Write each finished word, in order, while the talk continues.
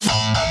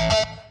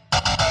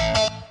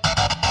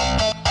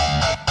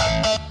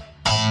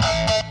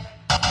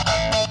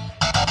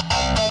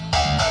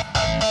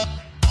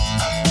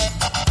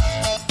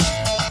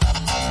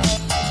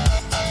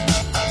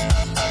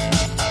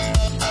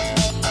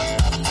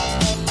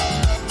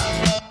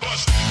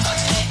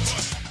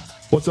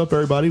What's up,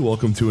 everybody?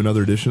 Welcome to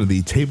another edition of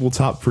the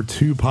Tabletop for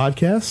Two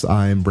podcast.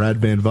 I'm Brad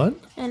Van Vutt.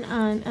 And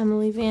I'm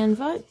Emily Van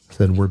Vutt.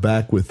 And we're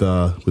back with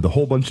a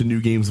whole bunch of new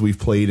games we've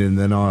played. And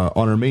then on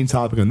our main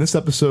topic on this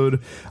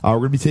episode, we're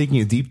going to be taking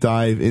a deep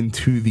dive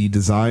into the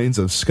designs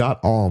of Scott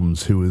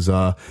Almes, who is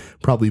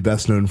probably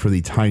best known for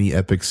the Tiny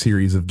Epic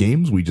series of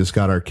games. We just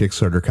got our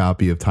Kickstarter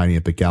copy of Tiny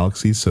Epic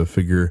Galaxies, so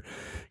figure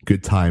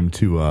good time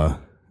to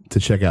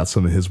check out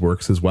some of his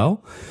works as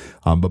well.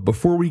 But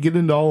before we get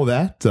into all of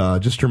that,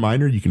 just a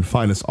reminder, you can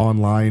find us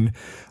online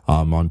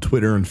on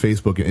Twitter and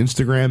Facebook and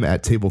Instagram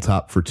at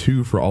Tabletop for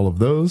Two for all of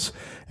those.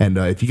 And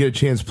if you get a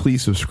chance,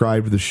 please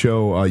subscribe to the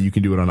show. You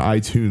can do it on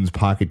iTunes,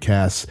 Pocket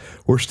Casts,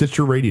 or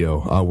Stitcher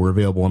Radio. We're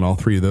available on all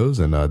three of those,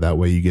 and that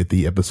way you get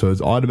the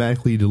episodes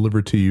automatically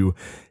delivered to you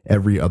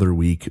every other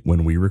week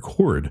when we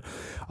record.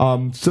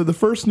 So the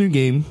first new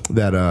game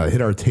that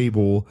hit our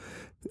table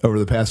over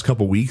the past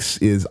couple weeks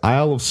is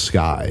Isle of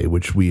Skye,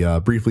 which we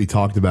briefly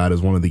talked about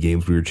as one of the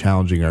games we were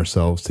challenging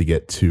ourselves to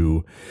get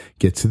to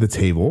the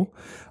table.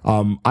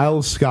 Isle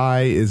of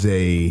Skye is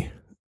a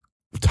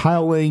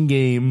tile laying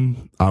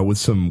game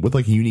with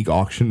like a unique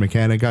auction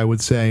mechanic, I would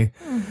say.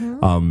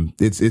 Mm-hmm.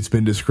 It's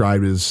been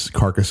described as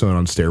Carcassonne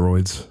on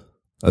steroids,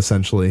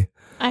 essentially.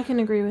 I can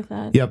agree with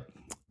that. Yep.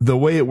 The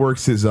way it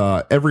works is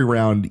every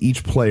round,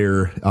 each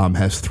player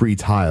has 3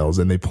 tiles,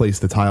 and they place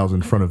the tiles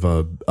in front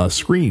of a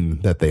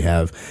screen that they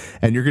have.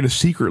 And you're going to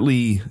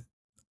secretly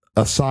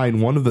assign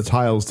one of the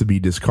tiles to be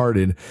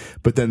discarded,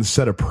 but then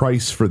set a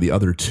price for the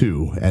other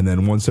 2. And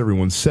then once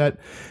everyone's set,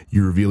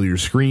 you reveal your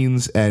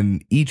screens,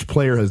 and each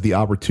player has the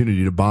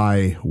opportunity to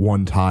buy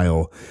one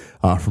tile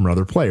from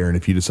another player. And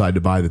if you decide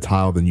to buy the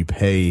tile, then you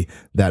pay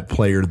that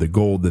player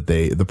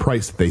the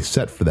price that they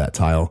set for that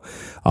tile.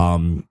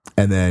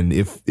 And then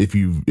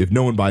if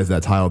no one buys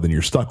that tile, then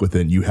you're stuck with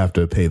it. And you have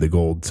to pay the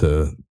gold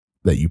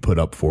that you put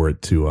up for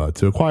it to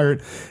acquire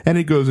it. And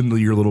it goes into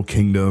your little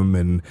kingdom,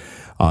 and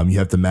you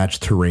have to match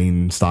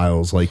terrain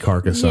styles like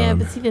Carcassonne. Yeah,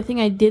 but see, the thing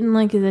I didn't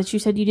like is that you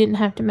said you didn't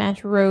have to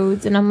match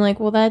roads, and I'm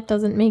like, well, that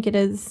doesn't make it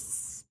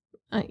as,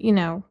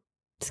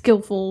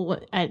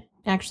 skillful at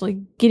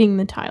actually getting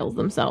the tiles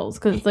themselves,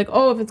 because it's like,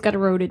 oh, if it's got a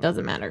road, it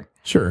doesn't matter.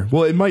 Sure.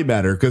 Well, it might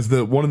matter, because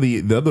the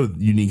other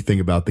unique thing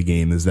about the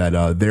game is that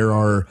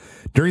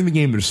during the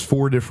game, there's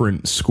 4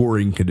 different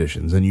scoring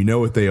conditions, and you know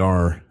what they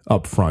are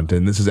up front.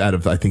 And this is out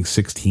of, I think,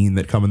 16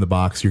 that come in the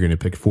box. You're going to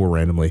pick 4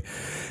 randomly.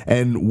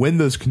 And when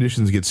those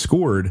conditions get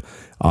scored,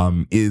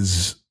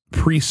 is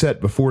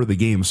preset before the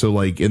game. So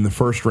like in the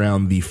first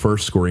round, the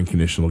first scoring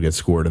condition will get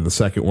scored. In the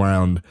second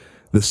round,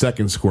 the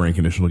second scoring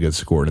condition will get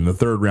scored. In the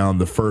third round,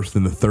 the first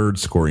and the third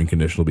scoring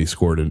condition will be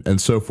scored, and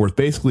so forth.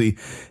 Basically,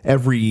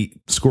 every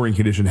scoring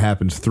condition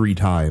happens 3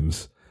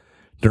 times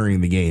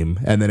during the game.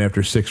 And then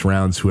after 6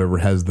 rounds, whoever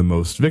has the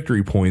most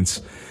victory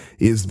points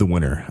is the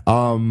winner.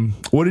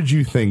 What did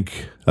you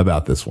think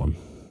about this one?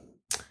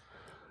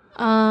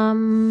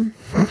 I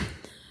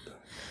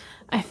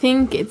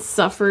think it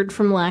suffered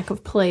from lack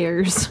of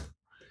players.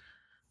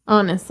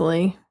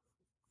 Honestly,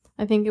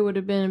 I think it would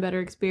have been a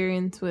better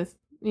experience with,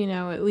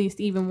 at least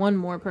even one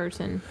more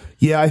person.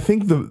 Yeah, I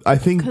think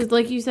because,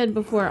 like you said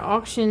before,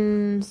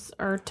 auctions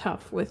are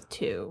tough with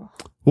 2.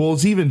 Well,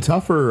 it's even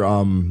tougher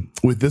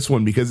with this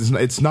one, because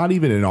it's not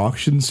even an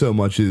auction so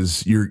much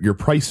as you're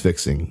price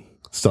fixing,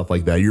 stuff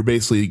like that. You're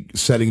basically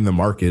setting the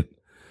market.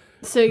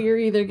 So you're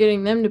either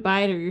getting them to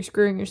buy it or you're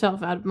screwing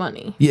yourself out of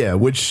money. Yeah,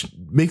 which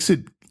makes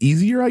it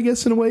easier, I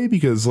guess, in a way,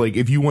 because like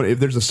if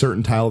there's a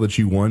certain tile that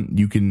you want,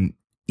 you can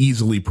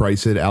easily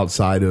price it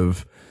outside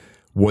of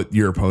what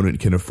your opponent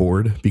can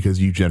afford,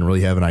 because you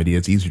generally have an idea.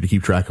 It's easier to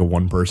keep track of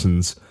one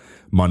person's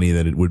money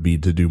than it would be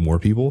to do more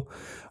people.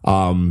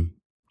 And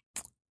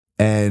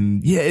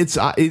yeah,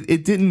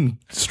 it didn't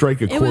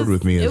strike a chord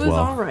with me as well. It was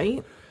all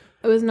right.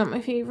 It was not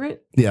my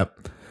favorite.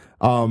 Yep.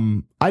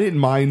 I didn't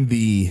mind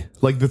the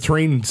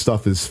terrain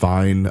stuff is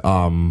fine.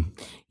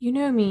 You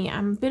know me,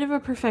 I'm a bit of a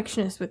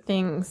perfectionist with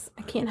things.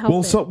 I can't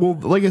help it. Well,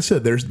 like I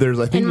said, there's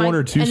I think 1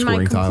 or 2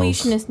 scoring tiles. And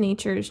my completionist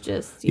nature is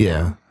just,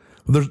 yeah.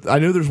 I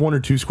know there's 1 or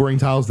 2 scoring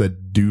tiles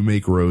that do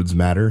make roads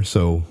matter.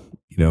 So,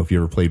 if you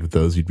ever played with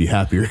those, you'd be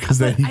happier, because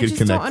then you could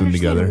connect them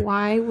together.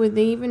 Why would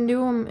they even do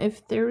them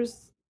if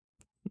there's,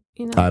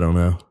 I don't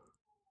know.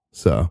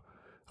 So,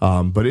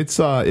 but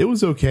it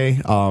was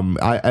okay.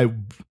 I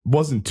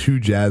wasn't too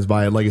jazzed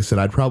by it. Like I said,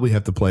 I'd probably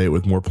have to play it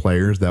with more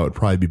players. That would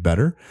probably be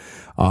better.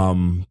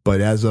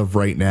 But as of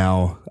right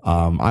now,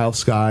 Isle of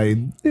Skye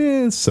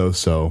is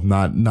so.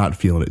 Not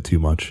feeling it too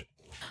much.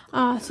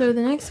 So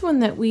the next one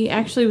that we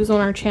actually was on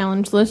our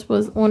challenge list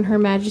was On Her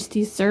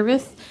Majesty's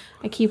Service.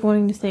 I keep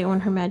wanting to say On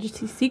Her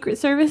Majesty's Secret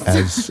Service.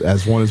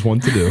 As one is one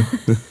to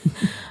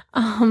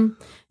do.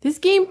 This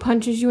game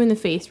punches you in the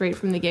face right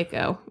from the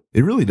get-go.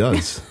 It really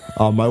does.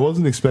 I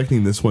wasn't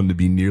expecting this one to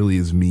be nearly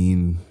as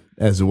mean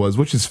as it was,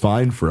 which is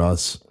fine for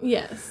us.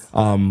 Yes.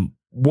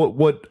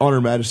 What On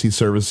Her Majesty's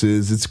Service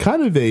is, it's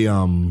kind of a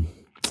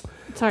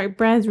Sorry,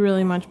 Brad's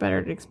really much better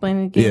at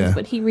explaining the games,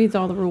 but he reads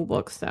all the rule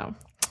books, so.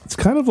 It's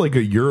kind of like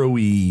a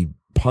Euro-y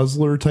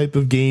puzzler type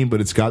of game, but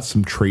it's got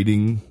some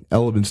trading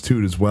elements to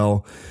it as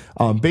well.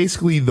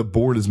 Basically, the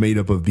board is made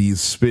up of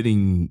these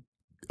spinning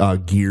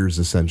gears,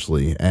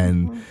 essentially,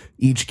 and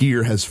each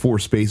gear has 4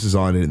 spaces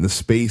on it, and the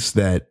space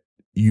that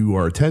you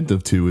are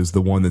attentive to is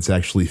the one that's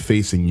actually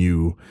facing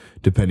you,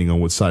 depending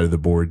on what side of the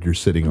board you're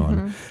sitting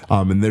on.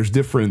 And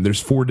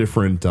there's 4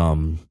 different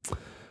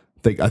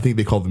I think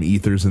they call them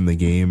ethers in the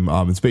game.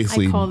 It's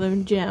basically, I call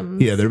them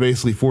gems. Yeah, they're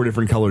basically 4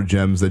 different colored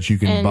gems that you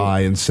can buy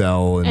and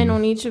sell. And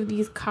on each of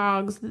these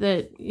cogs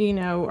that,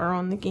 are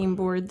on the game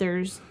board,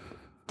 there's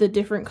the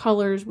different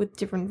colors with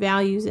different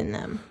values in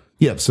them.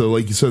 Yeah, so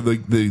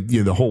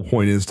the whole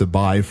point is to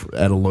buy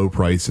at a low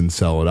price and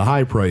sell at a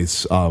high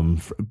price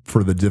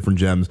for the different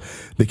gems.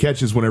 The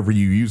catch is whenever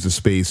you use a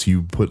space,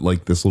 you put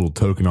like this little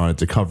token on it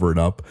to cover it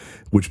up,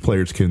 which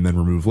players can then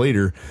remove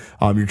later.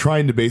 You're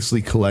trying to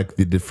basically collect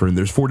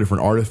there's 4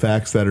 different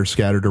artifacts that are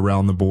scattered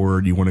around the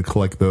board. You want to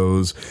collect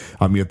those.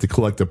 You have to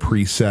collect a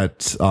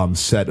preset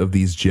set of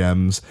these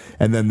gems,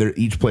 and then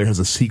each player has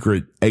a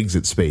secret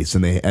exit space,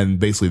 and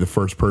basically the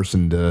first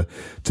person to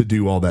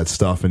do all that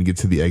stuff and get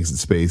to the exit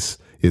space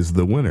is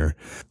the winner.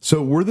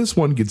 So where this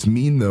one gets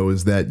mean, though,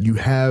 is that you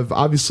have,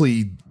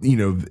 obviously,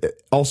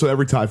 also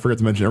every time, I forgot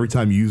to mention, every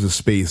time you use a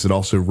space, it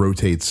also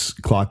rotates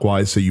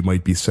clockwise, so you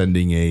might be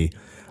sending a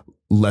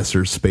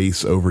lesser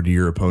space over to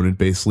your opponent,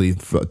 basically,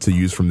 to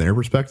use from their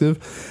perspective.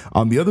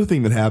 The other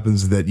thing that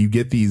happens is that you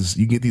get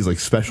these like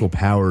special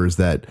powers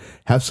that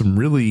have some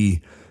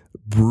really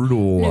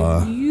brutal.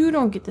 No, you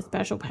don't get the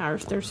special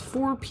powers. There's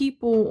 4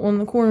 people on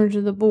the corners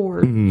of the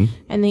board,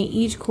 and they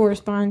each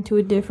correspond to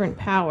a different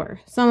power.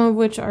 Some of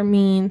which are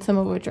mean, some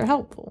of which are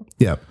helpful.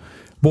 Yeah.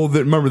 Well,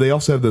 remember, they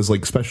also have those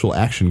like special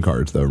action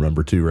cards, though.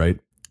 Remember too, right?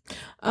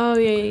 Oh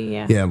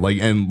yeah. Yeah, like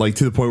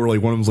to the point where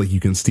like one of them's like you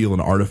can steal an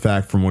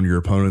artifact from one of your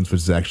opponents,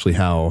 which is actually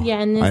how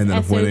and I ended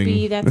up SOB,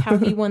 winning. That's how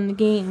he won the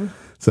game.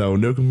 So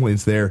no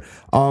complaints there.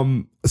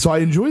 So I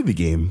enjoyed the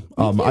game.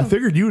 I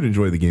figured you would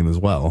enjoy the game as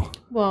well.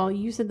 Well,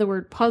 you said the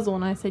word puzzle,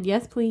 and I said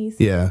yes, please.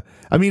 Yeah,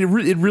 I mean,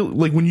 it really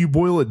like when you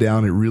boil it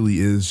down, it really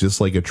is just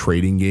like a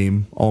trading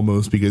game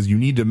almost, because you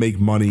need to make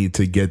money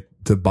to get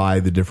to buy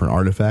the different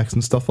artifacts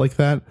and stuff like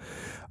that.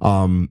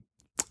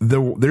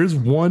 There's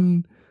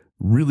one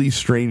really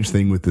strange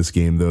thing with this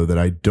game, though, that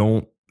I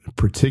don't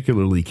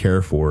particularly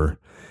care for,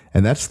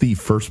 and that's the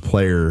first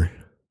player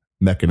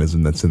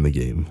mechanism that's in the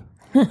game.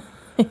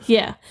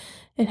 Yeah.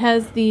 It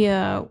has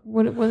the,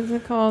 what is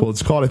it called? Well,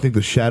 it's called, I think,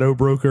 the Shadow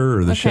Broker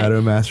or the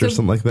Shadow Master,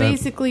 something like that.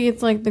 Basically,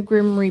 it's like the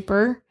Grim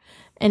Reaper.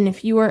 And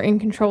if you are in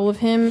control of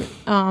him,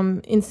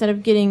 instead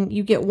of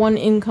you get 1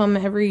 income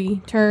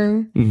every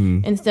turn.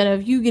 Instead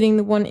of you getting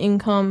the 1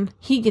 income,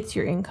 he gets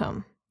your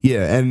income.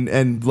 Yeah,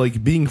 and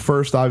like being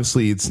first,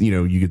 obviously, it's,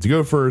 you get to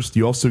go first.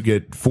 You also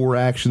get 4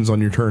 actions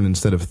on your turn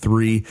instead of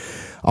 3.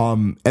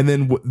 And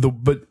then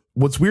but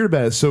what's weird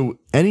about it, so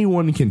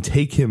anyone can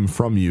take him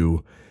from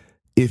you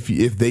if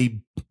they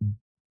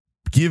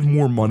give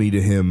more money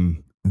to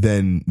him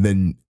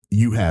than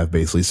you have,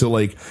 basically. So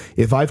like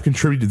if I've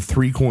contributed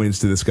 3 coins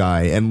to this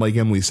guy, and like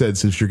Emily said,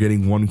 since you're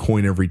getting 1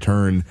 coin every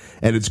turn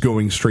and it's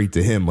going straight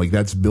to him, like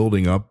that's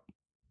building up,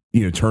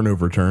 turn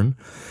over turn.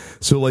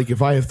 So like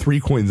if I have 3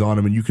 coins on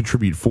him and you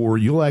contribute 4,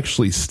 you'll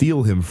actually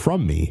steal him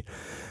from me.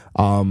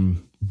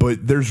 But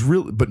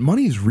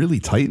money is really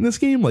tight in this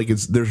game. Like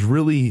there's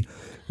really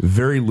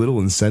very little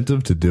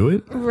incentive to do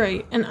it.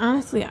 Right. And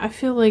honestly, I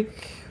feel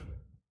like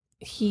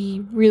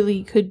he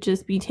really could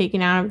just be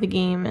taken out of the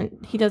game,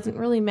 and he doesn't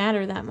really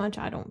matter that much,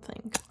 I don't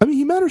think. I mean,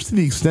 he matters to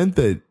the extent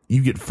that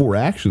you get 4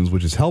 actions,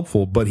 which is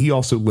helpful, but he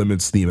also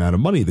limits the amount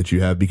of money that you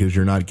have because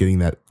you're not getting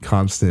that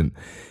constant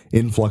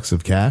influx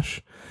of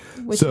cash.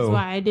 Which is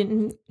why I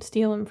didn't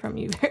steal him from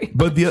you very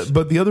much.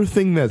 But the other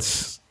thing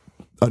that's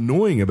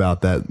annoying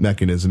about that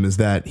mechanism is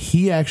that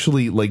he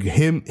actually, like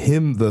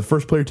him the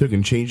first player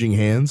token changing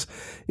hands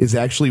is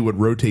actually what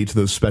rotates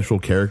those special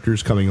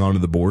characters coming onto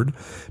the board,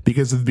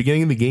 because at the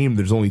beginning of the game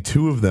there's only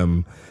 2 of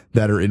them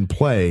that are in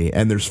play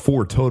and there's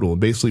 4 total.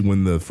 And basically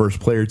when the first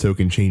player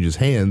token changes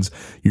hands,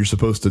 you're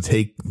supposed to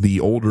take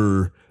the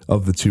older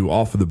of the 2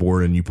 off of the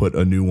board and you put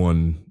a new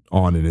one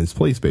on in its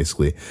place,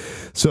 basically.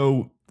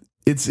 So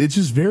it's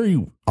just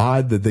very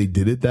odd that they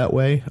did it that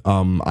way.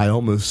 I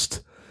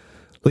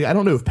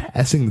don't know if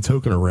passing the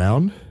token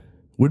around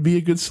would be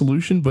a good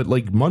solution, but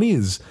like money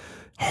is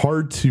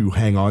hard to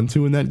hang on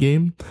to in that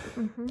game.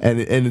 And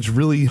it's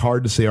really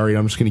hard to say, all right,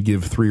 I'm just going to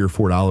give $3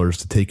 or $4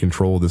 to take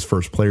control of this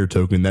first player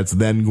token. That's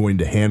then going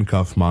to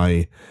handcuff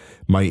my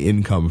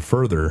income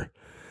further.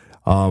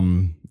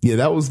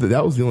 That was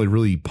the only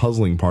really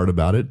puzzling part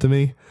about it to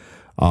me.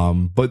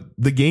 But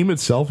the game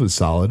itself is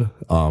solid.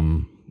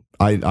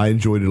 I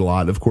enjoyed it a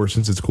lot. Of course,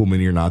 since it's Cool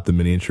Mini or Not, the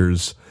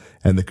miniatures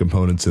and the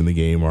components in the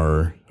game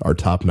are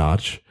top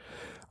notch.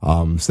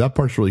 So that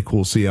part's really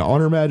cool. So yeah, On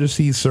Her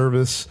Majesty's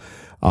Service.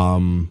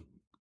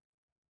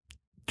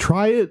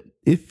 Try it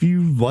if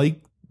you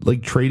like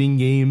trading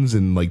games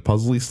and like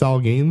puzzly style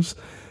games.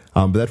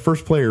 But that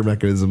first player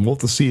mechanism, we'll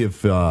have to see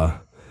if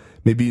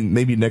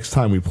maybe next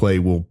time we play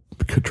we'll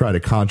try to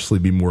consciously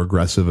be more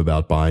aggressive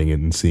about buying it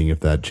and seeing if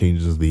that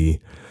changes the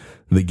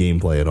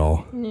gameplay at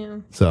all. Yeah.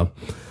 So,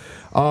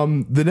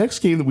 the next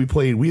game that we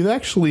played, we've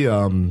actually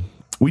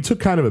we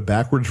took kind of a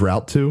backwards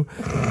route too.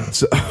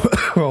 So,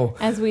 well,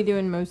 as we do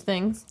in most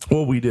things.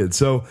 Well, we did.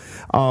 So,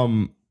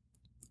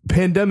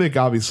 Pandemic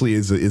obviously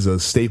is a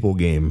staple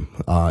game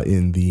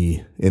in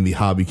the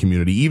hobby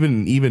community.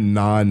 Even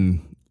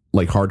non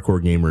like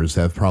hardcore gamers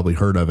have probably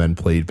heard of and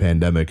played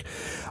Pandemic.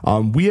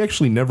 We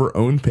actually never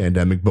owned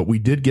Pandemic, but we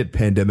did get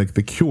Pandemic: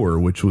 The Cure,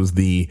 which was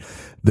the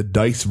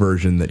dice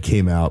version that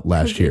came out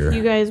last year. If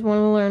you guys want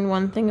to learn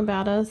one thing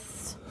about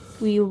us,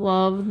 we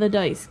love the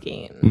dice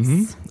games.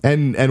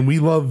 Mm-hmm. And we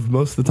love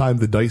most of the time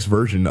the dice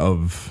version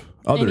of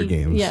other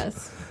games.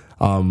 Yes.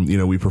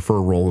 We prefer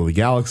Roll of the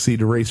Galaxy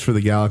to Race for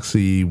the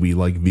Galaxy. We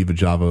like Viva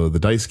Java, the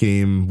dice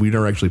game. We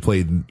never actually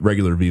played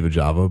regular Viva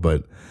Java,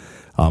 but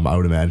I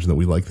would imagine that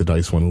we like the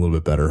dice one a little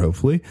bit better,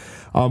 hopefully.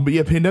 But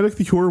yeah, Pandemic: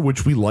 The Cure,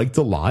 which we liked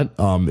a lot.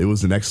 It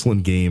was an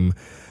excellent game.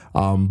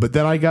 But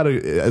then I got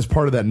as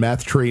part of that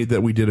math trade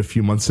that we did a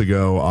few months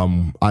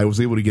ago, I was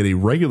able to get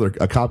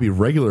a copy of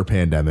regular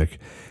Pandemic,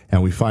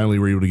 and we finally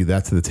were able to get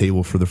that to the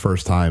table for the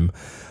first time.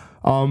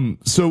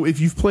 So if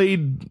you've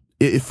played,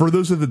 for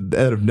those that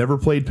have never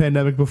played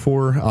Pandemic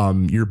before,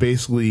 you're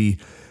basically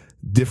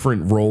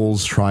different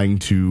roles trying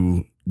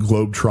to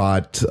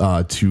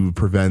globetrot to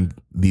prevent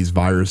these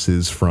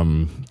viruses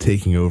from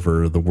taking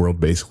over the world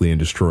basically and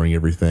destroying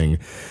everything.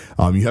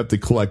 You have to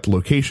collect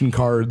location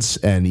cards,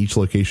 and each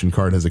location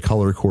card has a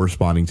color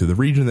corresponding to the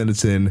region that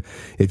it's in.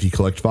 If you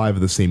collect 5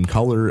 of the same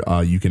color,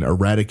 you can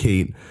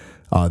eradicate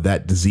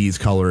that disease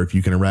color. If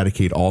you can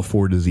eradicate all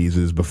 4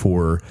 diseases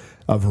before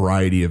a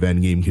variety of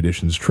endgame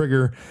conditions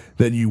trigger,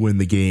 then you win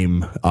the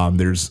game.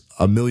 There's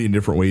a million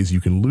different ways you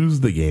can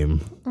lose the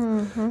game,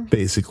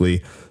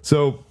 basically.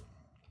 So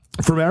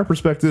from our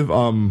perspective,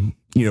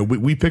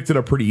 we picked it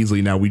up pretty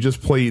easily. Now we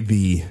just played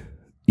the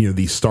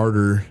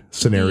starter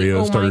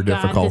scenario, starter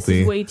difficulty.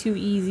 This is way too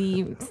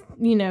easy,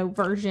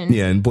 version.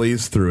 Yeah, and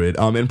blazed through it.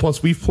 And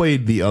plus we've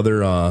played the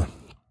other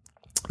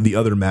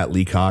Matt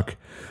Leacock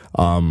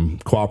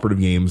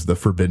cooperative games, the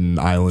Forbidden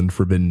Island,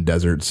 Forbidden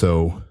Desert.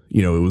 So,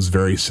 it was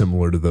very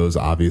similar to those,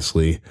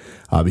 obviously,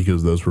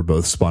 because those were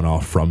both spun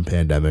off from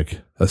Pandemic,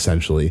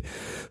 essentially.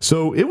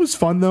 So it was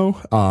fun, though.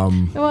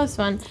 It was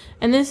fun.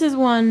 And this is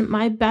one,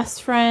 my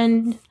best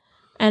friend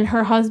and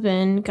her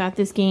husband got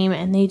this game,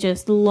 and they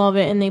just love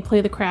it, and they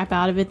play the crap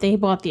out of it. They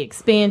bought the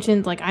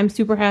expansions. Like, I'm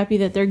super happy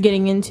that they're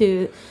getting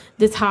into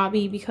this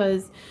hobby,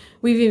 because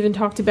we've even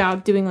talked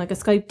about doing, like, a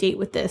Skype date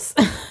with this.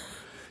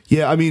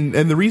 Yeah, I mean,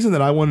 and the reason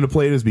that I wanted to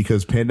play it is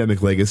because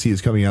Pandemic Legacy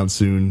is coming out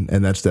soon,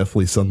 and that's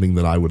definitely something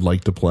that I would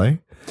like to play.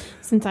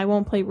 Since I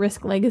won't play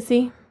Risk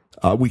Legacy?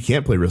 We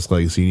can't play Risk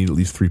Legacy. You need at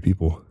least 3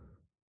 people.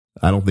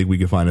 I don't think we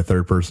can find a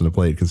third person to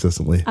play it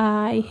consistently.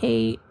 I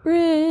hate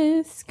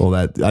Risk. Well,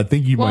 I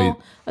think you might...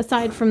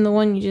 aside from the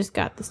one you just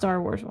got, the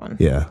Star Wars one.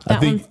 Yeah.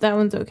 That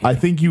one's okay. I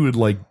think you would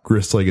like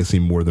Risk Legacy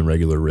more than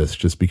regular Risk,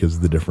 just because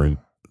of the different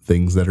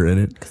things that are in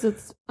it. Because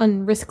it's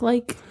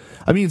unrisk-like.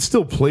 I mean, it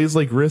still plays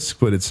like Risk,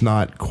 but it's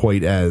not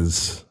quite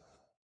as,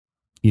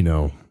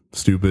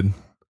 stupid.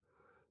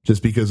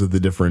 Just because of the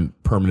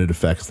different permanent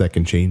effects that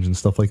can change and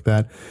stuff like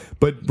that.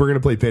 But we're going to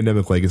play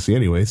Pandemic Legacy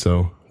anyway,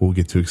 so we'll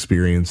get to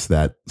experience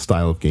that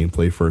style of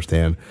gameplay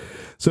firsthand.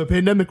 So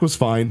Pandemic was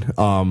fine.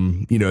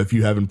 If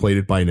you haven't played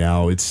it by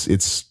now,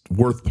 it's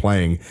worth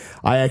playing.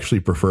 I actually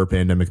prefer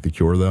Pandemic: The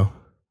Cure, though,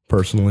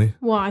 personally.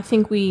 Well, I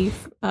think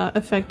we've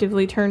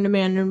effectively turned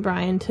Amanda and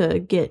Brian to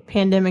get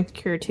Pandemic: The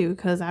Cure too,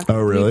 because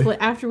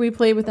after we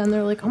played with them,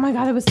 they're like, "Oh my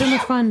god, it was so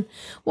much fun."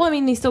 Well, I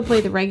mean, they still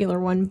play the regular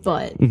one,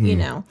 but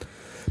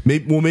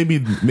maybe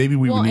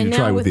we would need to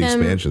try with the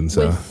expansion.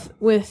 So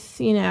with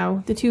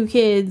the 2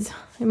 kids,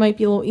 it might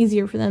be a little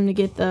easier for them to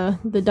get the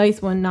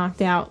dice one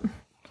knocked out.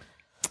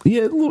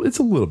 Yeah, it's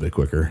a little bit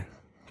quicker.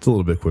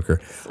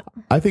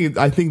 I think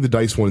the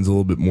dice one's a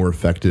little bit more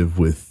effective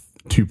with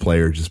 2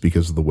 players, just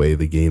because of the way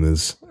the game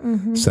is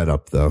set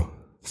up, though.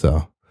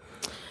 So,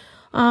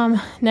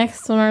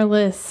 next on our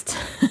list,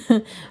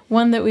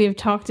 one that we have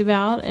talked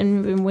about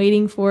and been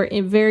waiting for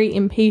very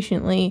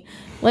impatiently: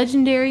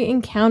 Legendary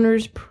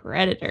Encounters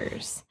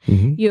Predators.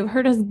 You have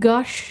heard us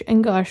gush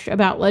and gush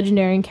about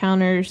Legendary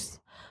Encounters,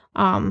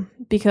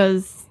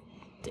 because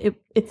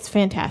it's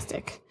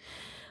fantastic.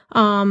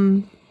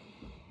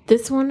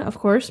 This one, of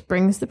course,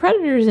 brings the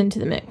Predators into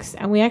the mix,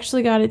 and we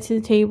actually got it to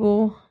the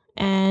table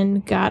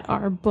and got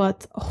our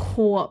butts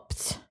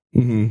whooped.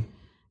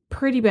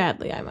 Pretty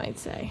badly, I might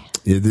say.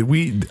 Yeah,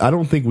 I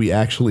don't think we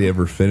actually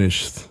ever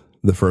finished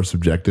the first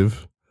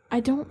objective. I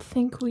don't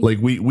think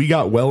we... we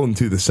got well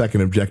into the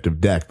second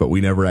objective deck, but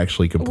we never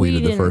actually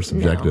completed the first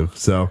objective. No.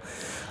 So,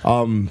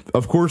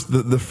 of course,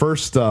 the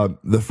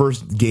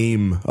first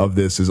game of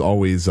this is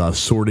always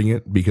sorting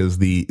it, because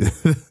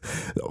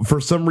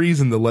for some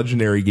reason the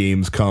Legendary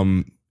games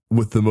come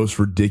with the most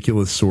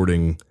ridiculous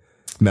sorting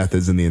best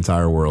methods in the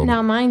entire world.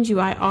 Now, mind you,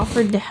 I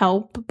offered to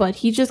help, but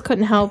he just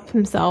couldn't help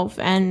himself.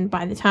 And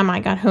by the time I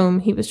got home,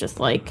 he was just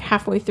like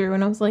halfway through.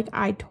 And I was like,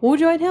 I told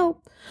you I'd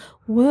help.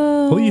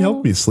 Well, you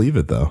helped me sleeve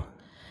it, though.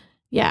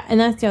 Yeah, and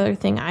that's the other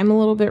thing. I'm a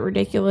little bit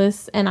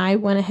ridiculous. And I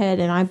went ahead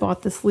and I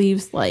bought the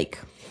sleeves like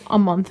a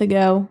month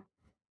ago.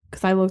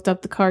 Because I looked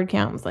up the card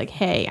count and was like,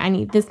 hey, I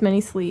need this many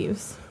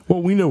sleeves.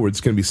 Well, we know where it's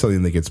going to be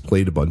something that gets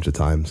played a bunch of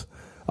times.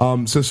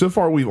 So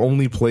far we've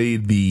only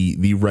played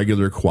the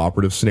regular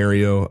cooperative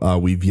scenario.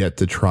 We've yet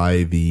to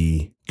try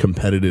the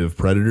competitive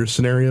Predator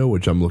scenario,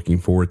 which I'm looking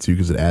forward to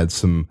because it adds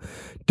some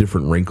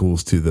different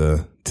wrinkles to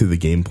the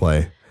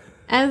gameplay.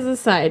 As a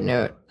side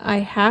note,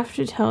 I have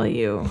to tell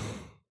you,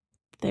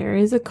 there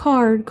is a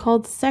card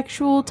called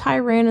Sexual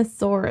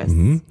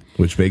Tyrannosaurus.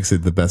 Which makes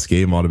it the best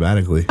game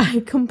automatically.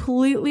 I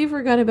completely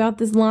forgot about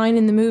this line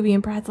in the movie,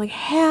 and Brad's like,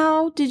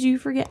 how did you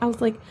forget? I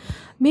was like,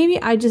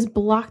 maybe I just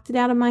blocked it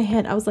out of my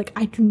head. I was like,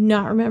 I do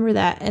not remember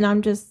that. And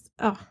I'm just,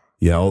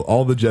 Yeah,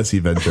 all the Jesse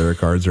Ventura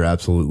cards are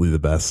absolutely the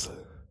best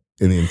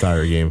in the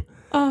entire game.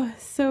 Oh,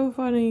 so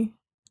funny.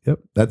 Yep.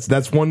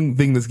 That's one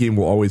thing this game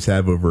will always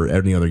have over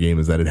any other game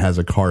is that it has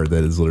a card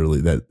that is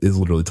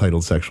literally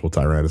titled Sexual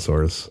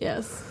Tyrannosaurus.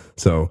 Yes.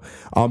 So,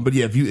 but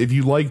yeah, if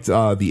you liked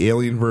the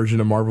Alien version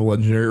of Marvel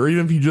Legendary, or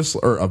even if you just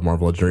of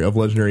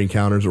Legendary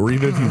Encounters, or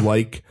even if you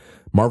like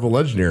Marvel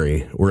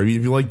Legendary, or even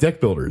if you like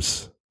deck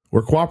builders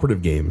or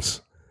cooperative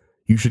games,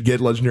 you should get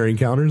Legendary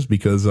Encounters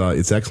because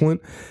it's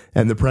excellent,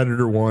 and the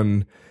Predator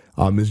one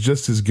is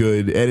just as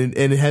good, and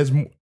it has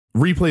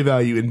replay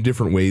value in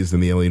different ways than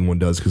the Alien one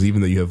does, because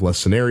even though you have less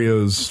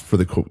scenarios for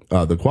the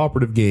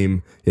cooperative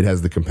game, it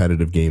has the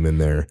competitive game in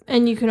there.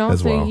 And you can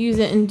also use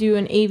it and do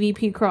an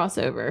AVP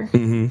crossover.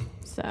 Mm-hmm.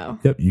 So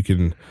yep, you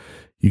can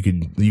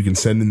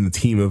send in the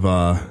team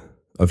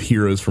of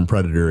heroes from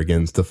Predator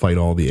against to fight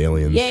all the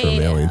aliens from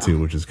Alien 2,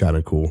 which is kind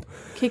of cool.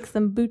 Kick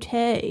some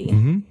booty.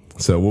 Mm-hmm.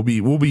 So we'll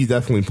be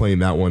definitely playing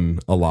that one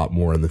a lot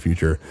more in the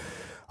future.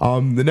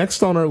 The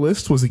next on our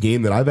list was a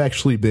game that I've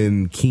actually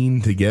been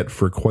keen to get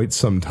for quite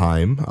some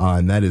time,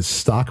 and that is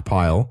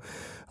Stockpile,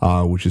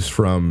 which is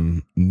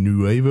from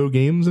Nuevo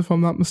Games, if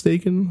I'm not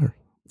mistaken.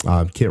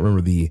 I can't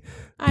remember the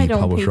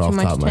publisher off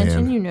the top of my head. I don't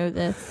pay too much attention, you know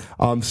this.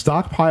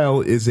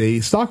 Stockpile is a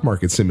stock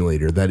market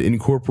simulator that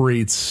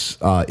incorporates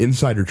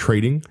insider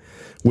trading,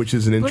 which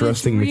is an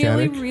interesting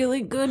mechanic. Really,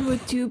 really good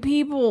with two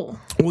people.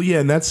 Well, yeah,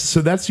 and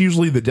that's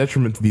usually the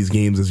detriment to these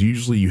games is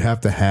usually you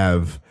have to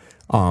have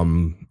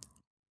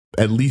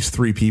at least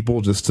 3 people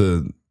just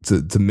to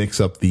mix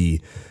up the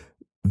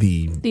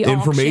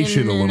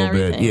information a little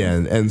bit. Yeah.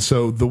 And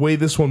so the way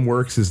this one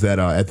works is that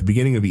at the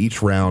beginning of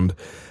each round,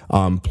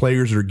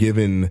 players are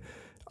given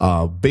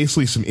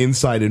basically some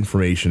inside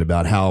information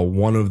about how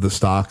one of the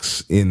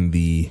stocks in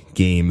the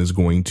game is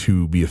going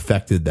to be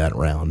affected that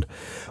round.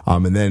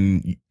 And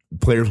then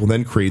players will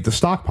then create the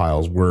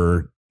stockpiles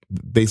where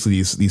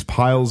basically these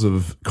piles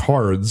of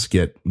cards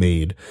get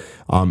made.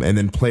 And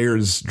then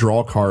players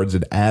draw cards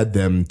and add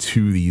them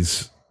to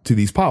these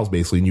piles,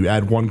 basically, and you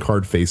add one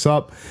card face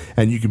up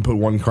and you can put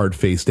one card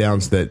face down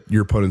so that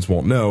your opponents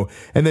won't know,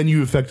 and then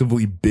you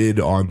effectively bid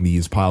on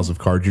these piles of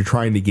cards. You're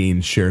trying to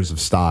gain shares of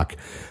stock,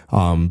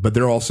 but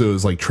there also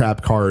is like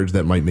trap cards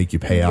that might make you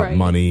pay out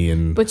money,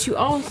 but you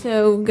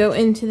also go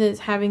into this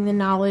having the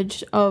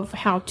knowledge of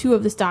how 2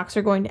 of the stocks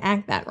are going to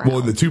act that round. Well,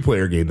 in the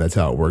 2-player game, that's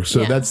how it works.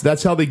 So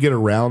that's how they get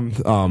around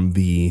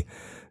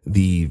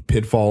the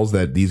pitfalls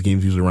that these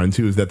games usually run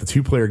into, is that the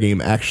 2-player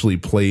game actually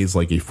plays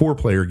like a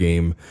 4-player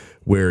game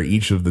where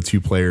each of the 2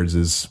 players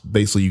is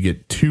basically you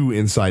get 2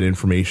 inside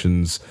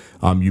informations.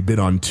 You bid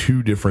on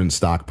 2 different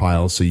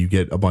stockpiles, so you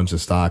get a bunch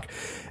of stock.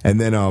 And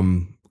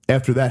then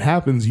after that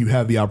happens, you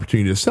have the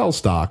opportunity to sell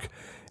stock,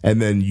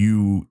 and then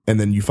you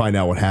find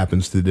out what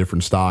happens to the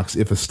different stocks.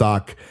 If a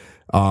stock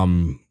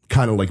kind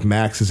of like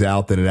maxes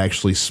out, then it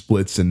actually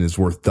splits and is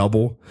worth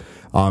double.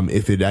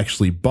 If it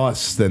actually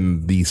busts,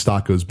 then the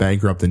stock goes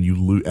bankrupt, and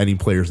you any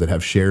players that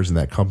have shares in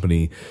that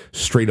company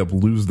straight up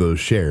lose those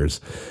shares.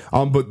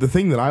 But the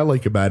thing that I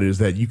like about it is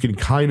that you can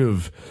kind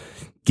of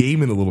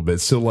game it a little bit.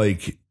 So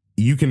like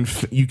you can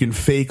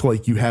fake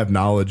like you have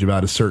knowledge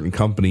about a certain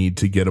company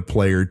to get a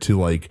player to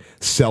like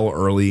sell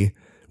early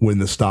when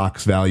the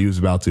stock's value is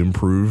about to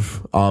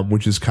improve,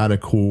 which is kind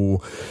of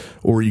cool.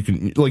 Or you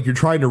can, like, you're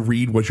trying to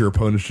read what your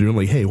opponent's doing.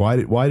 Like, hey, why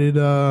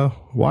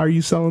are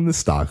you selling this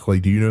stock?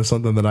 Like, do you know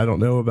something that I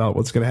don't know about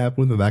what's going to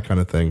happen with it? That kind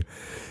of thing.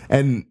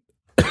 And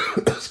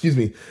excuse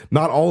me,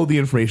 not all of the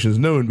information is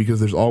known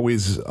because there's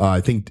always, I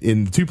think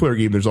in the 2-player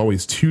game, there's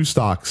always 2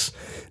 stocks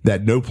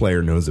that no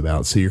player knows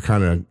about. So you're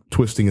kind of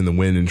twisting in the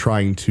wind and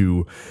trying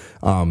to,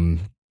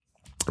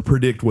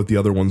 predict what the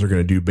other ones are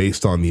going to do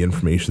based on the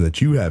information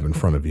that you have in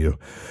front of you.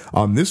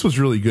 This was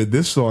really good.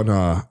 This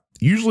on,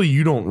 usually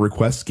you don't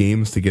request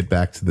games to get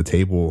back to the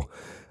table,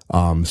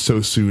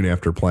 so soon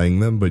after playing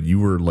them, but you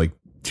were like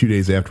 2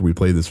 days after we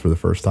played this for the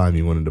first time,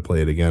 you wanted to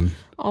play it again.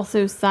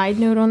 Also, side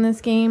note on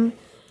this game,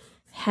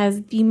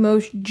 has the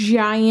most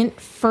giant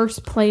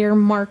first player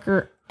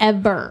marker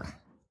ever.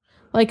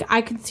 Like,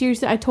 I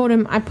told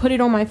him, I put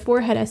it on my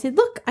forehead. I said,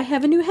 look, I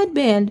have a new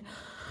headband.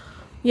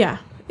 Yeah,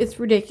 it's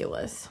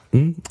ridiculous.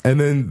 And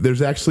then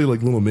there's actually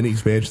like little mini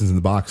expansions in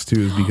the box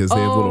too, is because they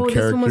have little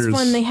characters. This one was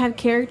fun. They had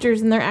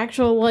characters and they're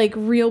actual like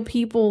real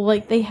people.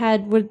 Like they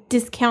had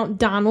Discount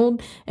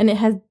Donald, and it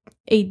has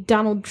a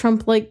Donald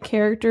Trump like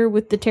character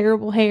with the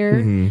terrible hair.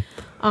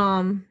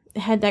 It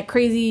had that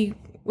crazy.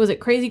 Was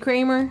it Crazy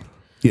Kramer?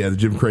 Yeah, the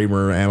Jim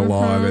Cramer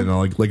analog and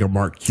like a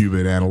Mark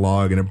Cuban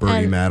analog and a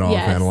Bernie Madoff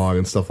analog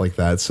and stuff like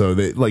that. So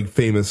they like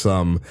famous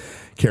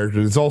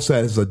characters. It also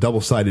has a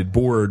double-sided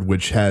board,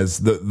 which has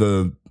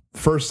the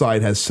first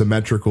side has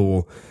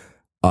symmetrical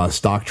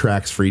stock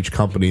tracks for each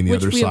company, and the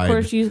other side, of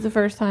course, used the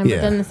first time.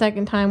 But then the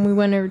second time, we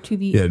went over to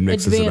the it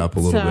mixes it up a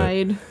little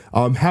bit.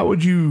 How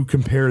would you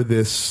compare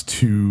this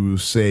to,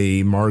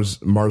 say, Mars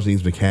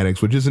Needs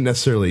Mechanics, which isn't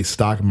necessarily a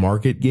stock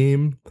market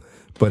game,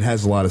 but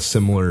has a lot of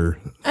similar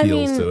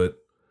feels to it?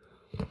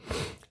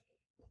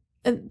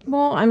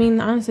 Well, I mean,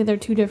 honestly, they're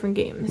two different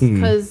games.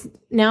 Because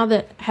now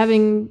that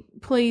having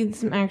played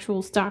some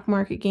actual stock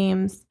market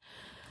games,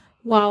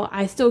 while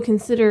I still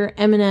consider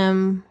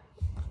M&M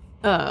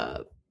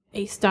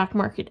a stock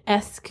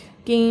market-esque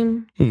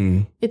game,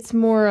 it's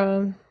more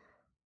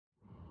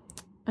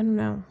I don't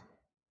know.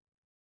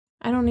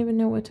 I don't even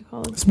know what to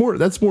call it.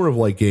 That's more of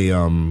like a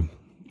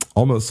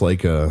almost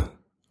like a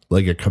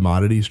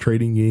commodities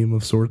trading game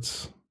of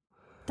sorts.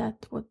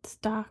 That's what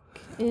stock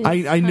is.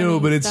 I know,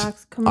 but it's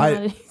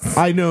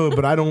I know,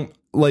 but I don't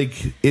like.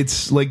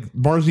 It's like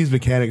Mars Needs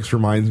Mechanics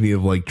reminds me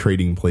of like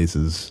trading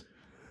places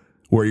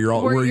where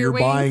you're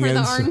buying for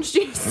the orange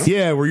juice.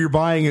 Yeah, where you're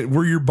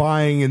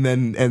buying and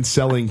then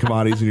selling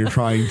commodities and you're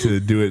trying to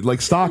do it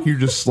like stock. You're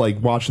just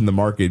like watching the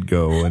market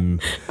go.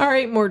 And all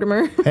right,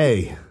 Mortimer.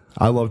 Hey,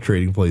 I love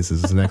Trading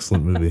Places. It's an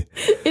excellent movie.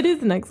 It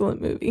is an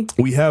excellent movie.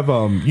 We have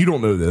you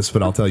don't know this,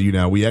 but I'll tell you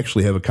now. We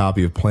actually have a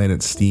copy of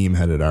Planet Steam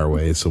headed our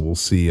way, so we'll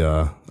see.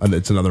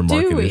 It's another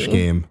market-ish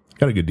game.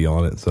 Got a good deal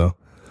on it, so.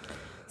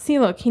 See,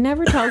 look, he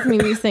never tells me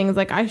these things.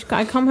 Like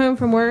I come home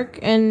from work,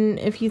 and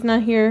if he's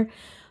not here,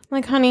 I'm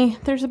like, honey,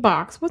 there's a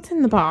box. What's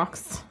in the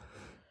box?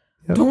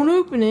 Yep. Don't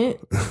open it.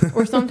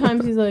 Or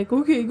sometimes he's like,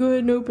 okay, go ahead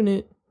and open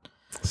it.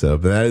 So,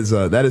 but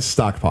that is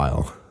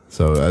Stockpile.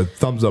 So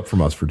thumbs up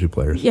from us for 2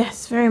 players.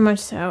 Yes, very much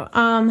so.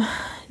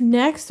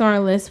 Next on our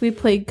list, we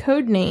played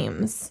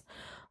Codenames.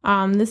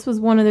 This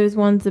was one of those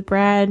ones that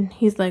Brad,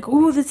 he's like,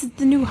 oh, this is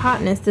the new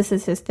hotness. This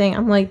is his thing.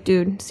 I'm like,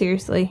 dude,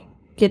 seriously,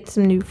 get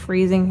some new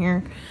phrasing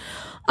here.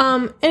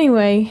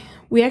 Anyway,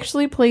 we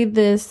actually played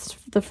this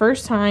the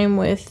first time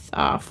with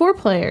 4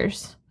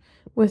 players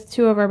with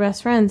 2 of our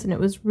best friends, and it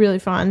was really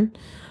fun.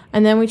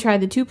 And then we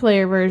tried the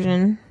 2-player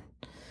version,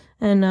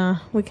 and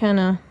we kind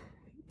of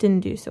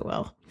didn't do so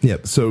well.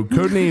 Yep. So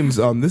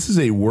Codenames, this is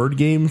a word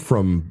game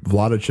from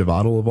Vlada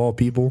Chvátil of all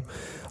people.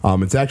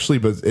 It's actually,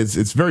 but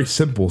it's very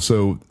simple.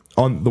 So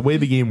on the way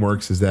the game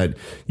works is that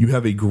you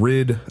have a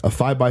grid, a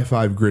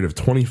 5x5 grid of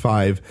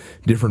 25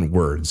 different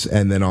words,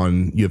 and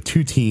then you have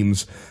 2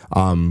 teams.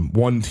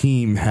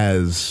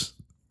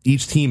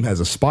 Each team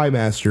has a spy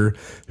master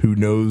who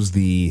knows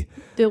the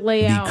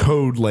layout, the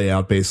code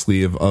layout,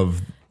 basically of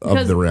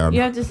the round.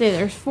 You have to say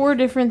there's 4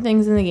 different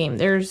things in the game.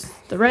 There's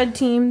the red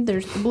team,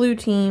 there's the blue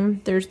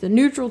team, there's the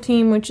neutral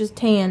team, which is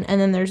tan,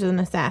 and then there's an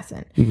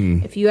assassin.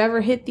 Mm-hmm. If you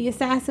ever hit the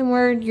assassin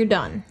word, you're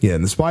done. Yeah,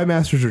 and the spy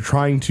masters are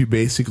trying to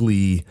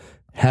basically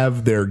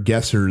have their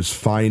guessers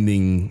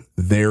finding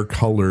their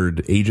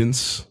colored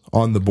agents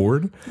on the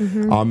board.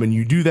 Mm-hmm. And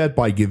you do that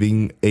by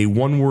giving a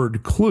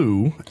 1-word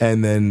clue,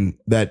 and then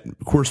that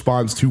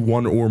corresponds to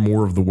 1 or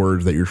more of the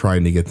words that you're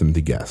trying to get them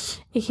to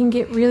guess. It can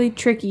get really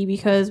tricky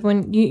because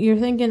when you're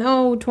thinking,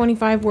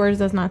 25 words,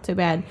 that's not so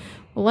bad.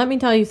 Well, let me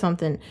tell you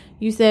something.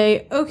 You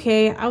say,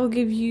 okay, I will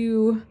give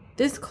you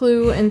this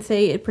clue and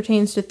say it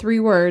pertains to 3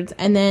 words,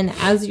 and then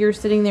as you're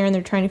sitting there and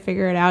they're trying to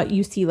figure it out,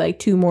 you see like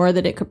 2 more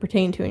that it could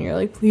pertain to, and you're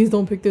like, please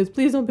don't pick those,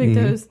 please don't pick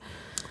those.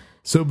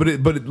 So, but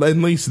at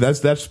least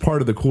that's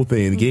part of the cool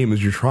thing in the game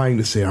is you're trying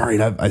to say, all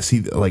right, I see,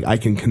 like, I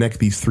can connect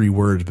these 3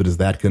 words, but is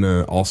that going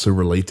to also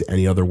relate to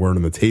any other word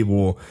on the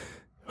table?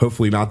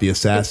 Hopefully not the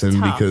assassin,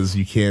 because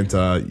you can't,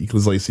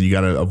 because like I said, you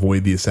got to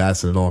avoid the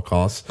assassin at all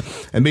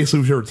costs. And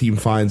basically, whichever team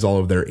finds all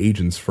of their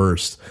agents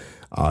first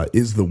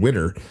is the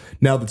winner.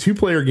 Now, the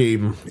 2-player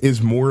game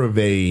is more of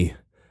a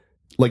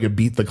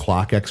beat the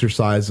clock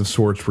exercise of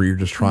sorts, where you're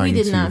just trying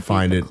to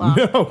find it.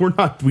 No, we're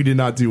not. We did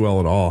not do well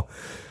at all.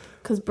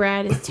 Because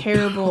Brad is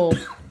terrible.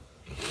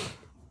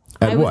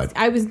 What?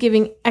 I was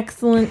giving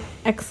excellent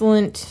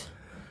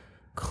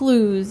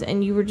clues,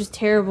 and you were just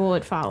terrible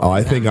at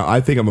following.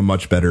 I think I'm a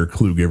much better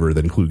clue giver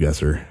than clue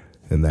guesser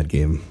in that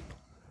game.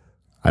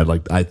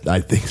 I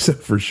think so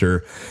for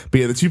sure.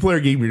 But yeah, the 2-player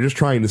game, you're just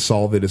trying to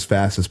solve it as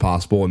fast as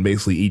possible, and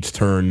basically each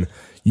turn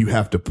you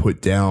have to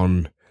put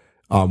down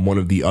one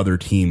of the other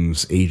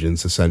team's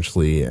agents,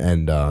 essentially,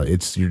 and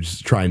you're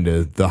just trying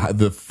to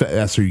the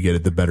faster you get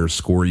it, the better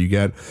score you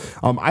get.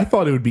 I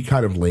thought it would be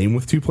kind of lame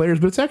with 2 players,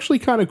 but it's actually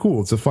kind of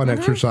cool. It's a fun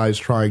exercise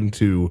trying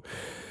to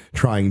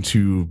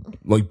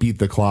like beat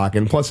the clock,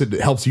 and plus it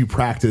helps you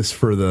practice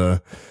for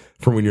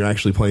when you're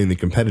actually playing the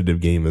competitive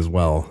game as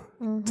well,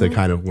 to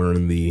kind of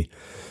learn the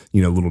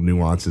little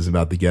nuances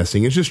about the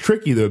guessing. It's just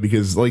tricky though,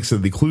 because like I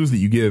said, the clues that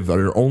you give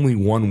are only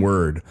one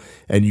word,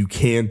 and you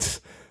can't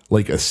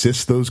like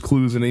assist those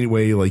clues in any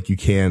way. Like you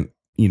can't,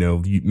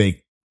 you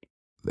make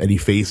any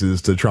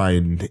faces to try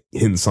and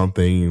hint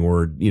something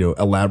or,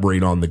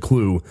 elaborate on the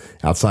clue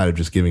outside of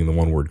just giving the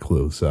one word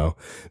clue. So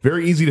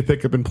very easy to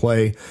pick up and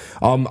play.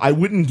 I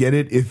wouldn't get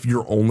it if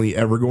you're only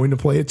ever going to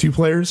play it 2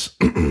 players.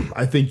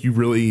 I think you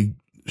really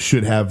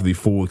should have the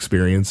full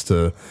experience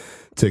to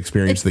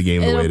experience the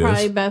game the way it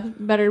is. It'll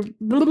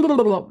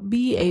probably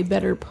be a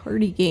better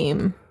party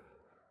game.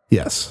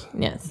 Yes.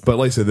 Yes. But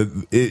like I said,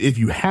 if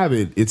you have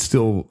it, it's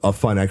still a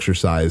fun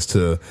exercise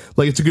to,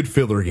 like, it's a good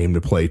filler game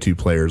to play 2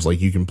 players.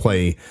 Like you can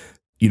play,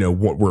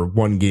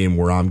 one game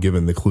where I'm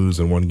giving the clues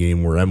and one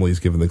game where Emily's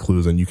giving the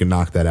clues, and you can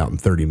knock that out in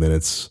 30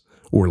 minutes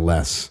or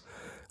less,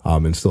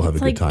 and still have a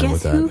good time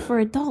with that. Guess Who for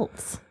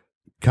adults.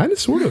 Kind of,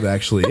 sort of,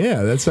 actually.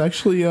 Yeah, that's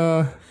actually,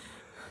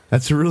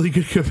 that's a really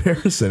good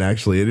comparison,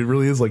 actually. It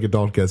really is like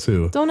adult Guess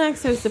Who. Don't act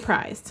so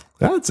surprised.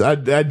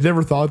 I'd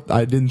never thought,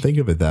 I didn't think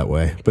of it that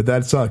way. But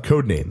that's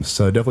Codenames.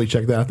 So definitely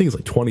check that. I think it's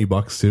like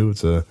 $20 too.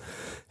 It's a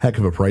heck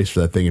of a price for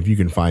that thing. If you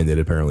can find it,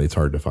 apparently it's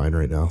hard to find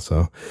right now.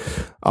 So,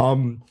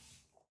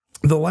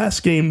 the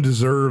last game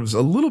deserves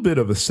a little bit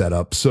of a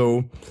setup.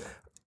 So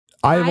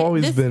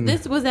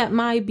this was at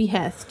my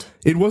behest.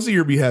 It was at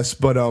your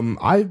behest, but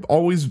I've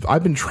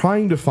been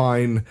trying to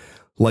find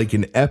like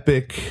an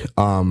epic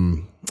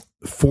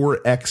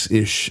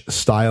 4X-ish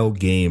style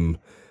game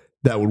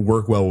that would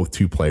work well with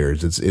 2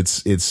 players.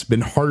 It's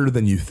been harder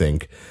than you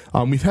think.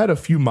 We've had a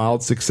few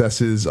mild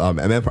successes.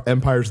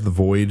 Empires of the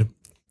Void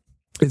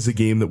is a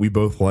game that we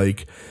both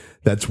like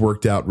that's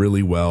worked out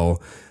really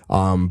well.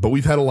 But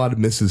we've had a lot of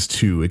misses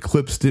too.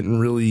 Eclipse didn't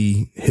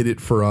really hit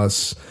it for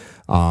us.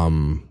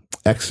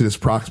 Exodus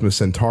Proxima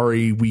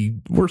Centauri, we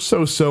were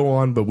so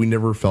on, but we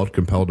never felt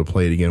compelled to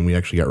play it again. We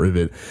actually got rid of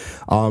it.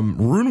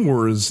 Rune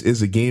Wars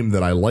is a game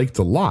that I liked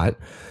a lot.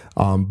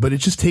 But it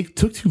just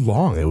took too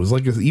long. It was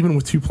like, even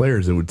with 2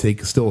 players, it would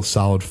take still a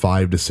solid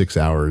 5 to 6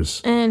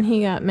 hours. And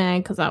he got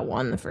mad because I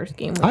won the first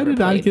game. I did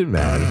not get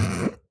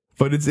mad,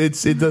 but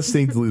it does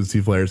stink to lose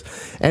 2 players.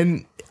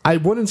 And I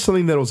wanted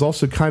something that was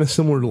also kind of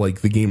similar to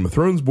like the Game of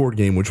Thrones board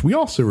game, which we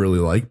also really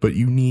like, but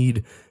you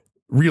need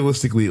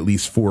realistically at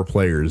least 4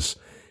 players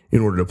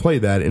in order to play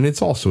that. And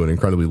it's also an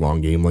incredibly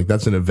long game. Like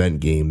that's an event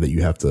game that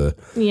you have to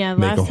make a whole day out of.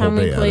 Last time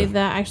we played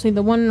that, actually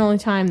the one and only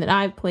time that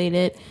I've played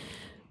it,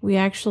 we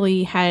got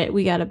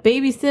a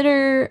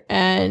babysitter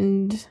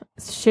and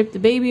shipped the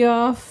baby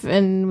off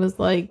and was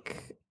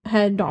like,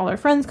 had all our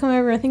friends come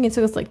over. I think it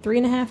took us like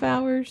 3.5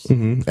 hours.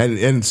 Mm-hmm.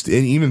 And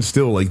even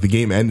still, like the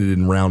game ended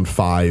in round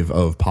 5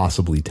 of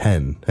possibly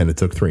 10 and it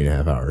took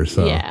 3.5 hours.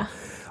 So, yeah.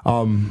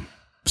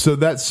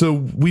 So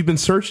we've been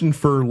searching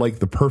for like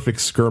the perfect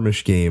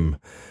skirmish game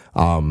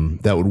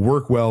that would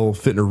work well,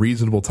 fit in a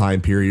reasonable time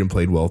period, and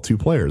played well 2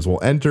 players.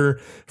 We'll enter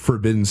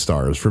Forbidden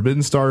Stars.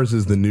 Forbidden Stars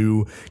is the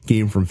new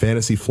game from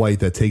Fantasy Flight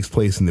that takes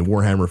place in the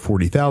Warhammer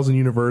 40,000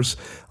 universe.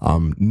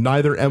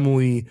 Neither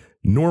Emily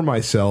nor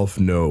myself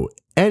know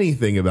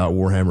anything about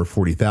Warhammer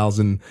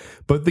 40,000,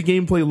 but the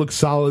gameplay looks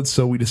solid,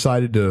 so we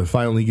decided to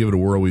finally give it a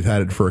whirl. We've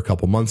had it for a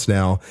couple months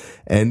now,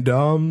 and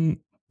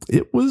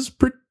it was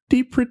pretty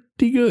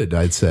good,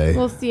 I'd say.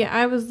 Well, see,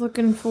 I was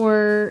looking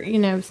for,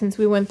 since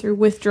we went through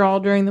withdrawal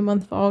during the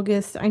month of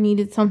August, I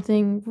needed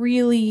something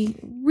really,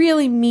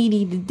 really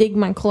meaty to dig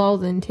my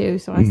claws into.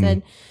 So I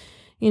said,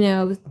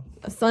 a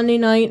Sunday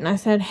night, and I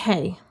said,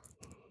 hey,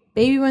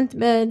 baby went to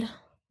bed.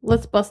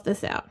 Let's bust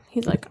this out.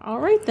 He's like, all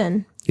right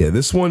then. Yeah,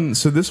 this one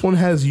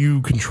has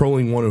you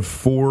controlling one of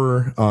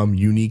 4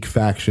 unique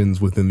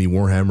factions within the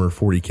Warhammer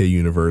 40K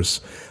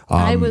universe.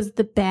 I was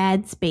the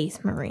bad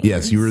Space Marines.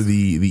 Yes, you were the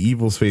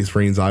evil Space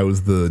Marines. I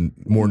was the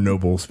more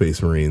noble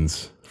Space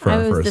Marines for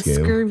our first game. I was the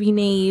scurvy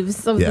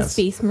knaves of the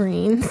Space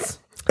Marines.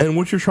 And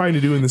what you're trying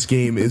to do in this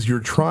game is you're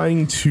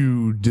trying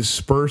to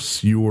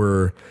disperse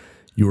your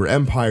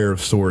empire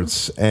of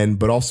sorts,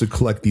 but also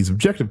collect these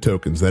objective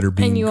tokens that are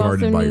being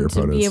guarded by your opponents.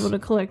 And you also need to be able to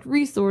collect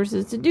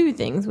resources to do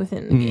things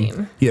within the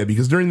game. Yeah,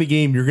 because during the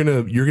game you're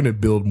gonna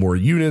build more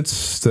units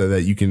so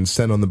that you can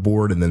send on the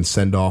board and then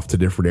send off to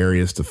different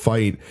areas to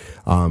fight.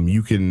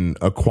 You can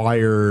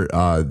acquire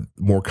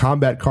more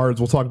combat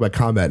cards. We'll talk about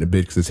combat in a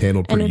bit because it's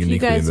handled pretty uniquely in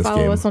this game. And if you guys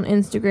follow us on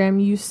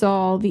Instagram, you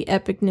saw the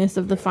epicness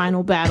of the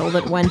final battle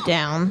that went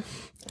down.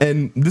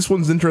 And this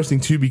one's interesting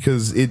too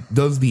because it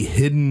does the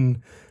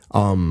hidden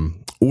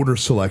order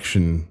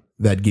selection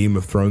that Game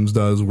of Thrones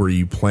does, where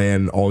you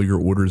plan all your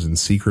orders in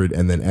secret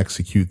and then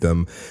execute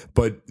them,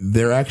 but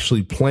they're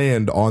actually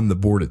planned on the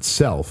board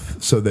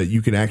itself so that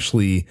you can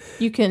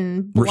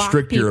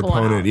restrict your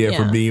opponent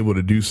from being able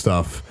to do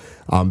stuff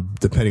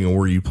depending on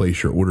where you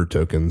place your order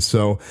tokens.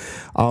 So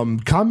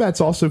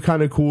combat's also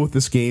kind of cool with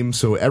this game.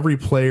 So every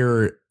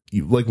player,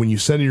 like when you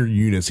send your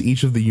units,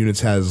 each of the units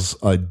has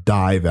a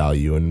die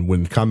value, and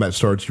when combat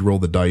starts, you roll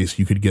the dice.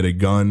 You could get a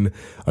gun,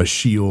 a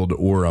shield,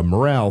 or a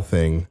morale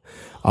thing.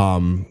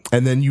 And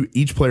then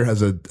each player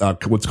has a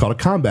what's called a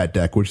combat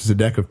deck, which is a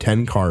deck of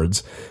 10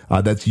 cards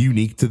that's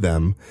unique to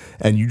them,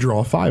 and you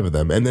draw 5 of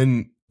them. And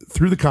then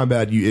through the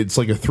combat, it's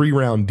like a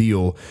 3-round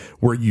deal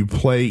where you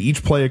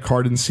each play a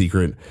card in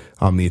secret.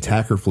 The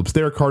attacker flips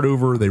their card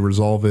over, they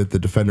resolve it. The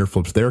defender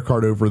flips their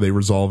card over, they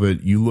resolve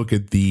it. You look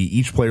at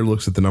each player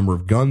looks at the number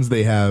of guns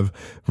they have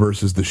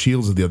versus the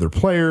shields of the other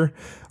player.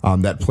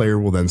 That player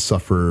will then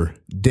suffer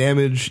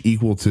damage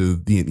equal to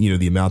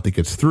the amount that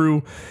gets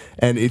through.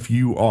 And if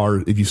you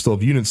still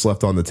have units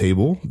left on the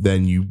table,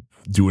 then you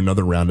do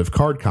another round of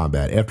card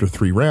combat. After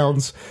 3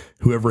 rounds,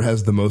 whoever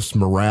has the most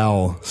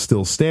morale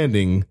still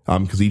standing,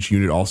 because each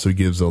unit also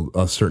gives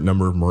a certain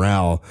number of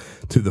morale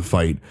to the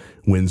fight,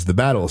 wins the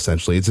battle,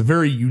 essentially. It's a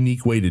very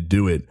unique way to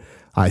do it,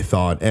 I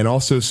thought. And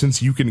also,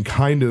 since you can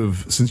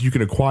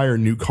acquire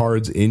new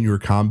cards in your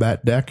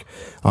combat deck,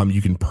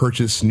 you can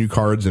purchase new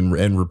cards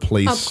and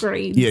replace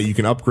upgrades. Yeah, you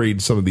can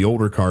upgrade some of the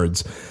older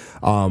cards.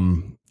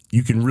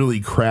 You can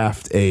really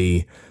craft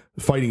a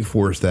fighting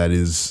force that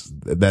is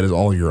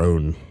all your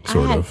own,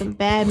 sort I had of. some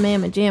bad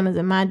mamma jammas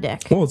in my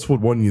deck. Well, it's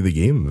what won you the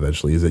game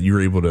eventually, is that you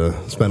were able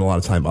to spend a lot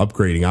of time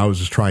upgrading. I was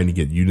just trying to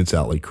get units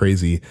out like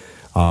crazy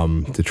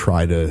to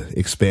try to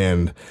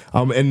expand.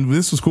 And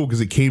this was cool because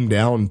it came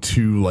down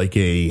to like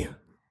a,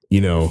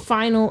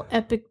 final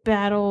epic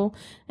battle,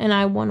 and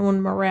I won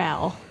one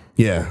morale.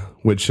 Yeah,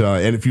 which,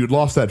 and if you had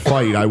lost that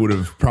fight, I would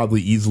have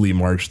probably easily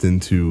marched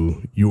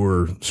into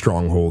your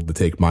stronghold to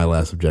take my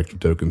last objective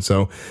token.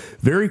 So,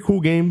 very cool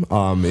game.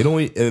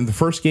 In the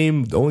first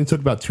game, it only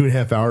took about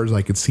 2.5 hours.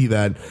 I could see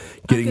that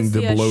getting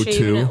to below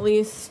 2. At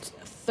least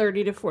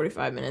 30 to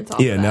 45 minutes off.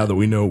 Yeah, now that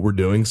we know what we're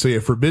doing. So yeah,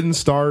 Forbidden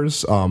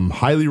Stars,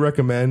 highly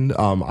recommend.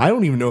 I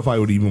don't even know if I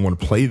would even want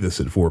to play this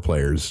at 4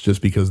 players,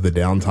 just because the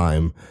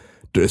downtime,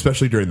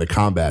 especially during the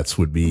combats,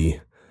 would be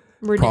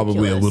ridiculous.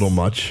 Probably a little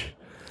much.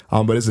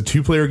 But as a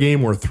 2-player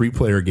game or a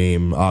 3-player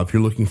game, if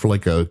you're looking for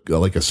like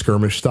a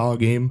skirmish style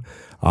game,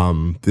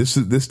 this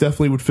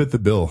definitely would fit the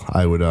bill.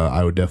 I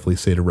would definitely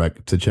say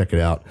to check it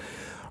out.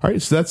 All right,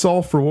 so that's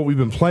all for what we've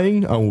been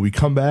playing. When we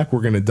come back,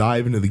 we're going to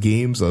dive into the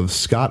games of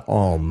Scott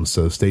Almes.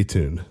 So stay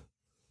tuned.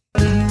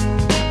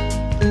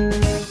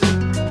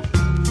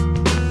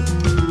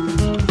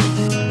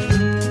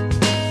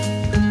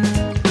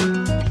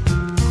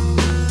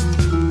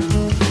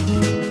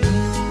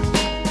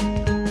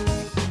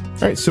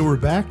 All right, so we're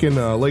back, and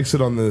like I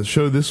said on the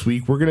show this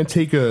week, we're going to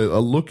take a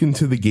look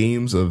into the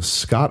games of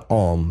Scott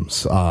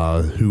Almes,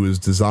 who is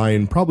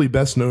probably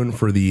best known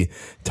for the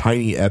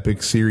Tiny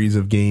Epic series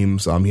of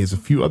games. He has a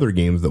few other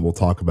games that we'll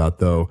talk about,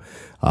 though,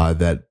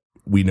 that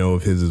we know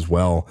of his as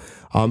well.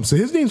 So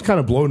his name's kind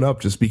of blown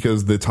up just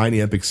because the Tiny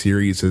Epic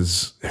series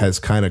has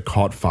kind of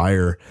caught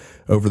fire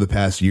over the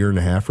past 1.5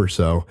 years or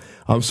so.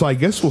 So I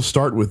guess we'll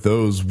start with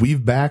those.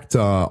 We've backed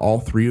all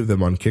 3 of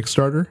them on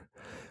Kickstarter.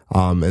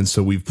 And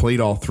so we've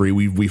played all 3.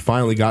 We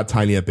finally got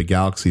Tiny Epic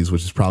Galaxies,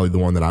 which is probably the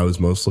one that I was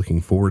most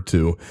looking forward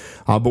to.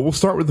 But we'll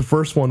start with the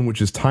first one,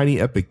 which is Tiny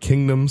Epic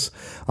Kingdoms.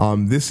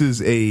 This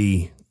is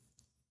a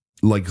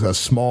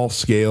small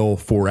scale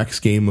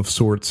 4X game of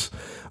sorts,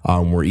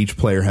 where each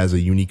player has a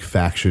unique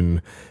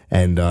faction,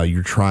 and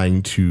you're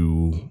trying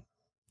to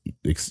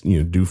do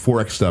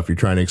 4X stuff. You're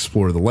trying to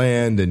explore the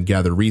land and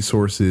gather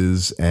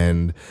resources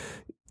and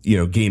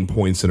gain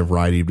points in a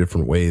variety of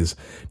different ways.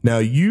 Now,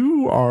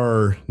 you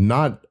are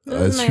not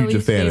as huge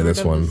a fan of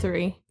this one.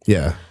 3.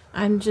 Yeah.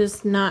 I'm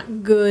just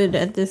not good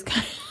at this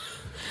kind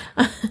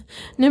of,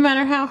 no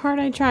matter how hard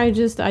I try,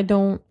 I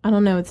don't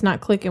know. It's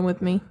not clicking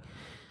with me.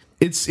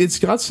 It's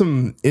got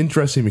some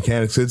interesting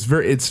mechanics.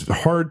 It's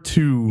hard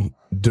to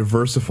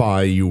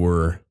diversify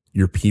your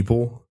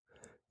people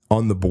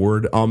on the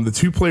board. The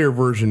 2-player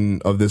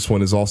version of this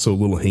one is also a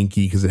little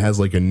hinky because it has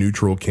like a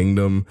neutral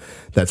kingdom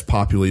that's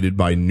populated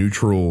by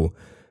neutral,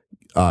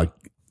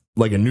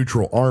 like a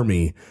neutral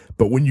army.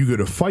 But when you go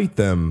to fight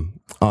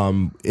them,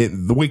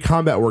 the way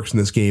combat works in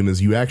this game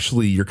is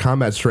your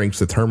combat strength is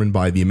determined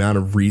by the amount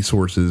of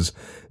resources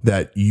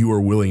that you are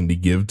willing to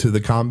give to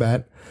the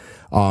combat.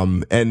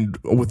 And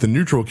with the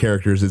neutral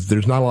characters,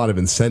 there's not a lot of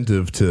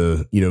incentive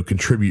to,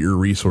 contribute your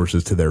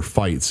resources to their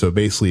fight. So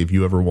basically, if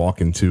you ever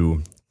walk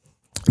into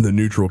the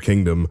neutral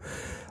kingdom,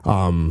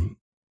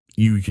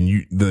 you're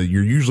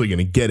usually going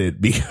to get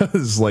it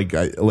because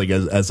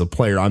as a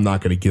player, I'm not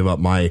going to give up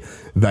my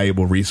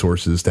valuable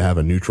resources to have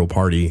a neutral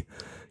party,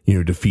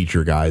 defeat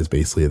your guys.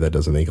 Basically, that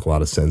doesn't make a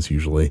lot of sense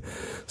usually.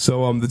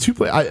 So, the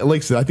 2-player,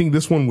 like I said, I think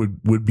this one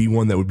would be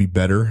one that would be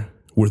better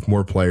with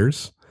more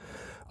players.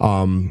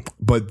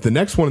 But the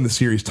next one in the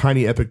series,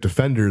 Tiny Epic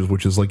Defenders,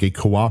 which is like a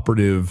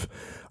cooperative,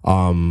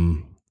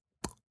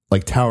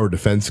 tower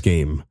defense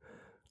game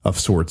of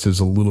sorts, is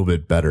a little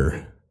bit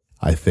better,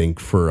 I think,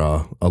 for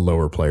a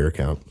lower player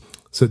count.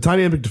 So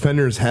Tiny Epic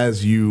Defenders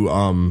has you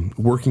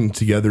working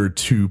together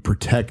to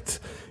protect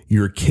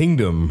your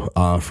kingdom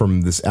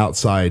from this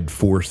outside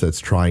force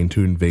that's trying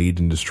to invade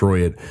and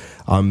destroy it.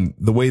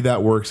 The way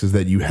that works is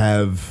that you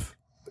have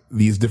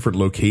these different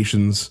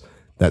locations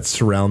that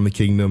surround the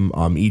kingdom.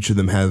 Each of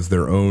them has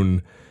their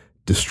own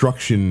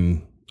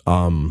destruction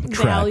track,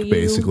 Value.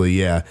 basically.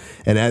 Yeah.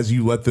 And as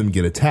you let them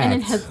get attacked.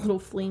 And it has little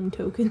flame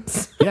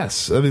tokens.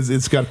 Yes. I mean,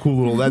 it's got cool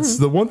little. That's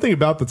the one thing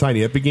about the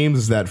Tiny Epic games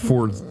is that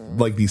for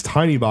like these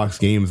tiny box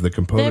games, the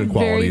component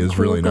quality is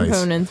really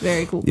nice.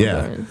 Very cool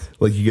Yeah. components.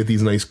 Like you get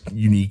these nice,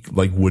 unique,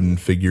 like wooden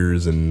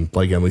figures. And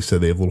like Emily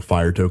said, they have little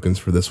fire tokens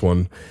for this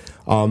one.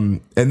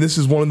 And this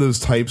is one of those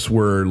types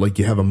where like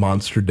you have a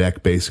monster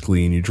deck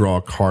basically and you draw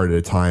a card at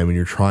a time and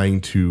you're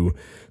trying to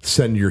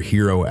send your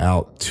hero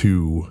out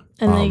to.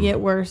 And they get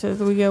worse as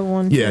we go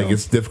on. Yeah, it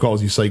gets difficult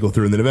as you cycle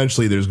through. And then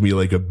eventually there's going to be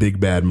like a big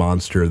bad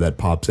monster that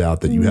pops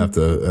out that you have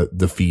to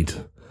defeat.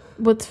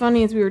 What's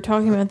funny is we were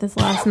talking about this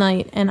last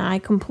night, and I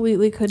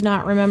completely could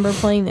not remember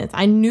playing this.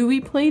 I knew we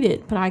played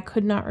it, but I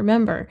could not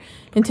remember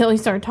until he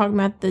started talking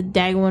about the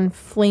Dagwan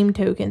flame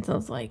tokens. I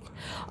was like,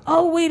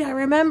 oh, wait, I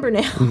remember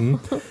now.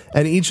 Mm-hmm.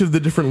 And each of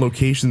the different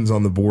locations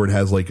on the board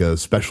has like a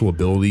special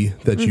ability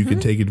that you can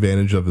take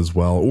advantage of as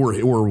well,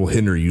 or will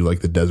hinder you.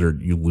 Like the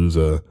desert, you lose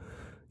a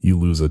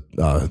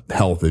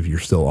health if you're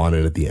still on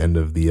it at the end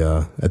of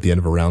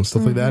a round,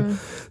 stuff like that.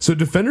 So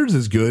Defenders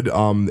is good.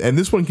 And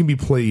this one can be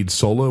played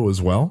solo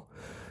as well.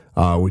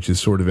 Which is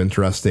sort of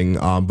interesting.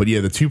 But yeah,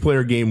 the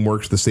 2-player game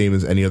works the same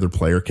as any other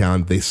player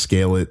count. They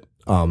scale it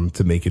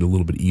to make it a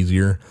little bit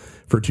easier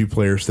for 2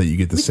 players so that you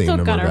get the same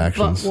number of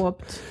actions.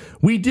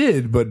 We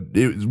did, but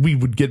we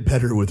would get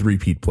better with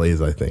repeat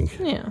plays, I think.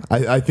 Yeah.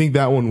 I think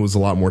that one was a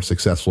lot more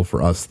successful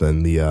for us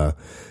than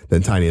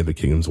than Tiny Epic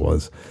Kingdoms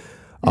was.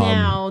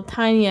 Now,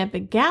 Tiny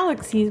Epic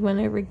Galaxies went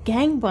over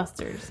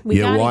gangbusters. We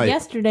got it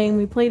yesterday and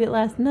we played it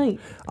last night.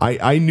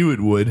 I knew it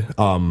would.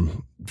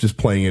 Just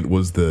playing it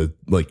was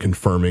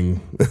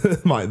confirming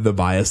the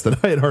bias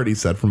that I had already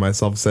set for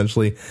myself,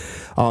 essentially.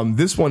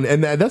 This one,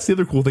 and that's the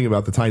other cool thing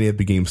about the Tiny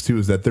Epic games too,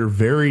 is that they're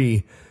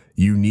very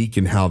unique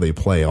in how they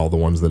play. All the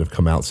ones that have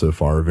come out so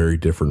far are very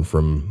different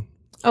from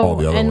all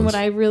the other ones. And what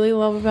I really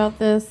love about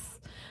this,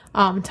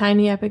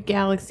 Tiny Epic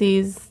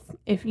Galaxies,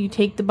 if you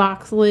take the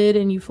box lid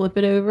and you flip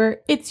it over,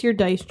 it's your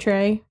dice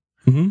tray.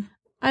 Mm-hmm.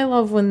 I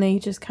love when they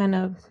just kind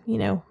of,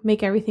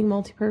 make everything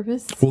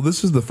multi-purpose. Well,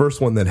 this is the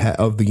first one that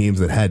of the games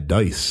that had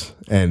dice,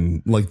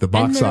 and like the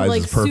box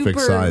size is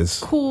perfect size.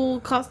 Cool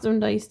custom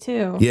dice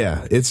too.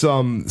 Yeah, it's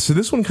so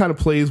this one kind of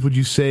plays. Would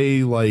you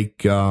say like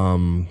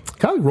kind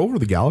of like Roll for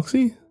the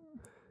Galaxy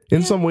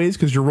in some ways,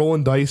 because you're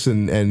rolling dice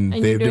and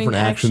they have different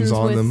actions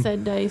on them.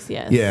 Said dice,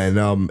 yes. Yeah,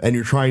 and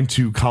you're trying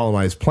to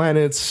colonize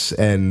planets,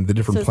 and the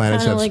different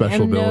planets have like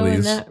special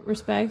abilities. In that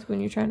respect,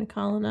 when you're trying to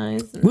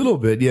colonize, a little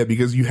bit, yeah,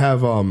 because you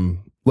have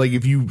like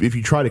if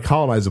you try to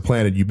colonize a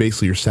planet, you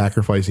basically are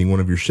sacrificing one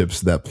of your ships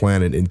to that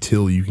planet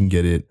until you can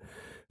get it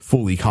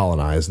fully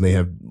colonized, and they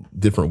have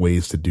different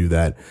ways to do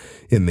that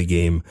in the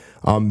game.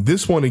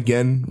 This one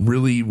again,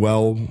 really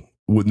well,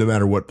 no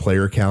matter what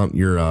player count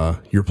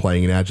you're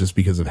playing it at, just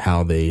because of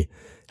how they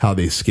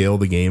scale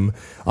the game.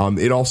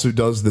 It also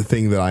does the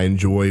thing that I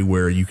enjoy,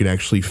 where you can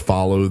actually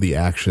follow the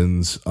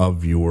actions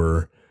of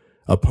your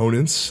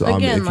opponents.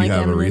 Again, if you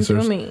have a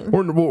resource,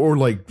 or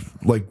like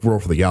Roll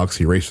for the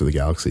Galaxy, Race for the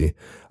Galaxy,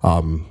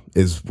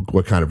 is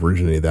what kind of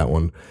originated that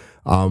one.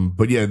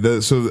 But yeah,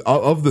 so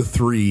of the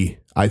 3,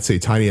 I'd say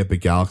Tiny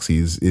Epic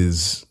Galaxies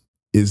is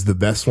the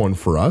best one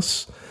for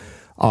us.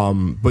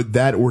 But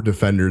that or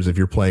Defenders, if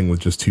you're playing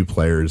with just 2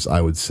 players, I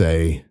would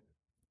say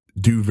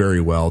do very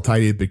well.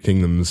 Tiny Epic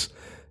Kingdoms,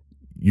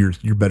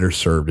 you're better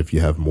served if you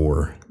have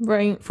more,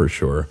 right? For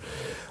sure.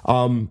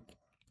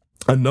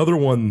 Another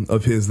one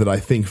of his that I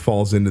think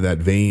falls into that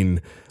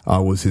vein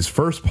was his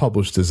first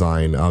published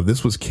design.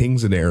 This was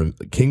Kings of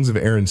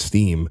Aren's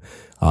Theme.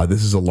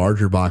 This is a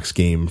larger box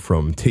game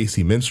from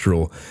Tasty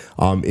Minstrel.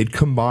 It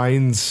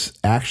combines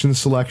action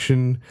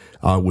selection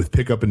with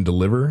pick up and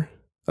deliver,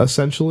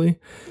 essentially.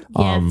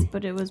 Yes,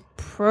 but it was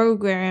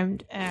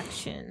programmed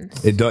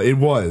actions. It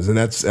was, and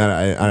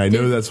I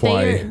know that's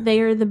why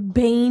they are the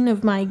bane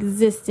of my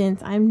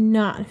existence. I'm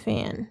not a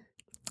fan.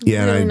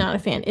 Yeah, really not a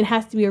fan. It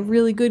has to be a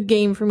really good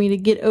game for me to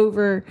get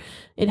over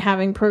it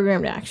having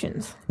programmed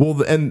actions.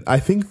 Well, and I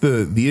think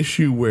the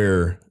issue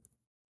where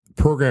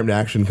programmed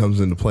action comes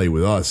into play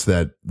with us,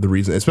 that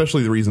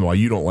especially the reason why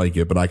you don't like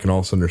it, but I can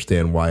also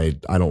understand why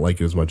I don't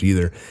like it as much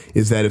either,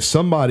 is that if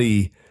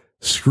somebody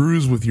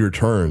screws with your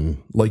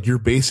turn, like you're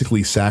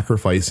basically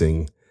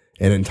sacrificing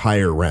an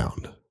entire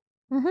round.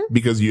 Mm-hmm.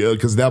 Because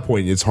at that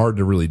point it's hard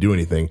to really do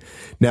anything.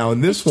 Now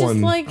in this one,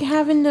 it's like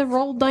having to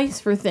roll dice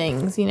for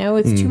things.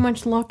 It's too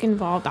much luck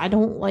involved. I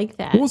don't like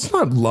that. Well, it's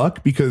not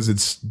luck because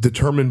it's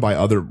determined by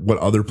what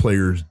other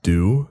players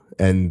do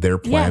and their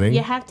planning.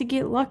 Yeah, you have to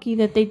get lucky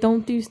that they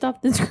don't do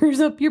stuff that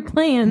screws up your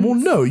plans. Well,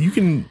 no, you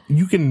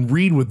can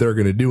read what they're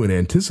going to do and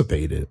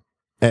anticipate it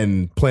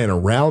and plan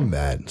around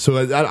that. So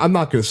I'm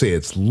not going to say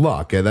it's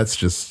luck. That's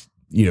just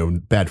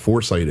bad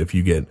foresight if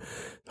you get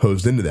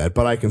hosed into that,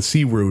 but I can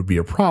see where it would be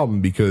a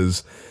problem,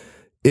 because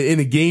in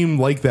a game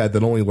like that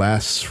only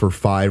lasts for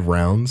 5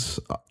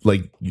 rounds,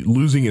 like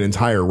losing an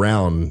entire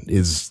round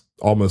is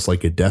almost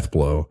like a death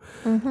blow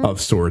of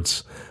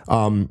sorts.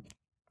 And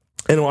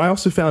I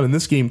also found in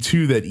this game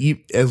too that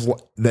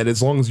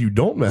as long as you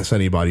don't mess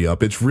anybody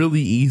up, it's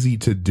really easy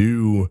to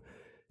do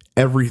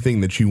everything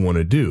that you want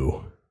to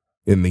do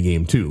in the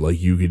game too. Like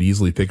you could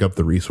easily pick up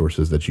the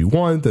resources that you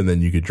want, and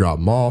then you could drop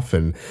them off,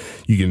 and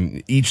you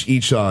can each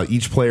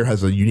player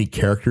has a unique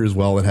character as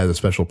well that has a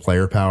special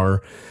player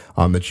power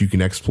that you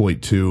can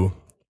exploit too.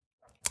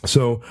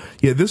 So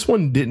yeah, this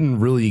one didn't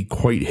really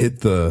quite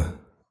hit the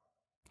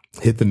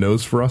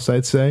nose for us,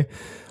 I'd say.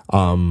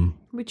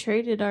 We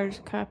traded our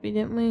copy,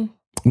 didn't we?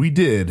 We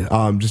did,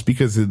 just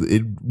because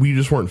we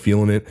just weren't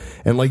feeling it.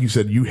 And like you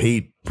said, you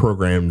hate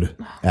programmed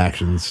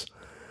actions.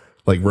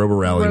 Like Robo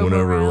Rally went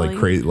over like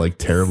crazy, like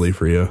terribly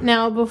for you.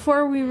 Now,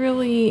 before we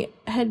really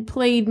had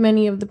played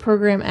many of the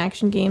program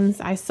action games,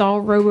 I saw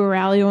Robo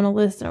Rally on a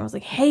list and I was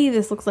like, hey,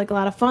 this looks like a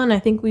lot of fun. I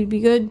think we'd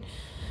be good.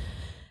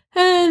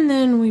 And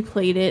then we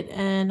played it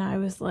and I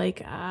was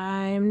like,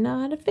 I'm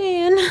not a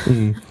fan.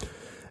 Mm.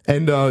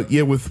 And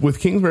yeah, with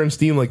Kingsmere and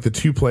Steam, like the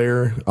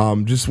 2-player,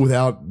 just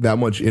without that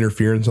much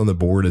interference on the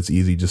board, it's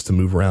easy just to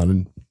move around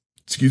and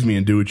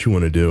do what you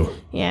want to do.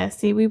 Yeah,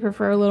 see, we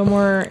prefer a little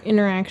more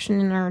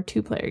interaction in our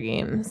 2-player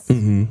games.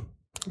 Mm-hmm.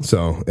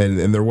 So,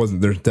 and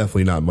there's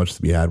definitely not much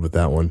to be had with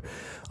that one.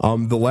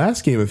 The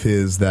last game of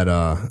his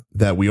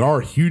that we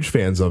are huge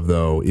fans of,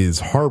 though, is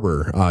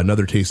Harbor,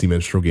 another Tasty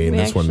Minstrel game. We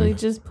actually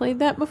just played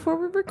that before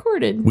we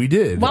recorded. We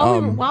did.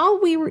 While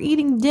we were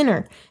eating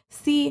dinner.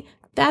 See,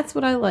 that's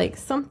what I like.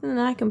 Something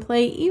that I can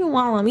play even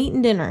while I'm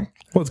eating dinner.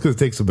 Well, it's because it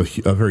takes up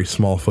a very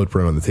small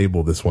footprint on the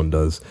table. This one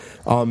does.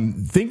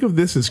 Think of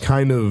this as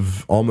kind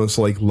of almost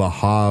like Le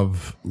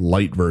Havre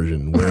light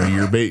version,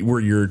 where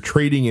you're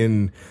trading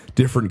in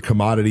different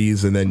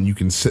commodities, and then you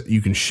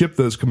can ship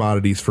those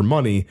commodities for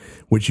money,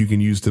 which you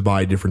can use to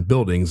buy different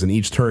buildings. And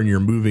each turn, you're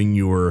moving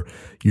your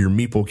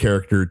meeple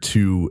character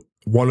to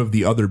one of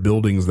the other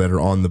buildings that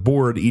are on the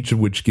board, each of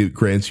which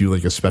grants you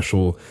like a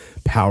special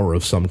power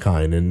of some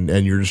kind.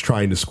 And you're just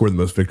trying to score the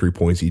most victory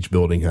points. Each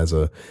building has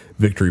a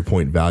victory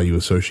point value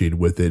associated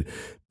with it.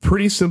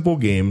 Pretty simple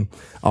game.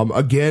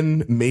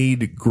 Again,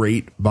 made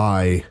great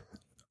by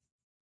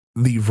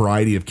the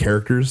variety of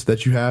characters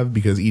that you have,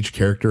 because each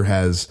character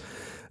has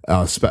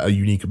a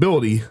unique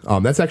ability.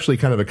 That's actually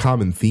kind of a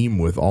common theme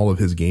with all of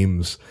his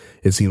games.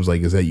 It seems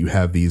like is that you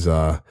have these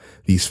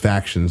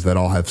factions that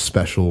all have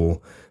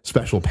special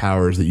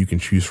powers that you can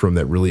choose from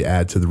that really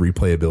add to the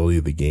replayability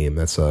of the game.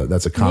 That's a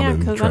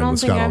common trend with Scott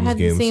Alm's games. I don't think I've had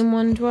the same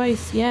one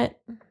twice yet.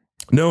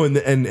 No,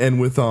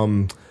 and with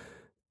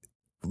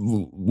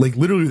like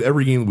literally with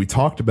every game that we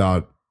talked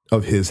about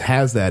of his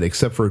has that,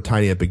 except for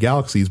Tiny Epic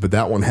Galaxies, but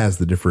that one has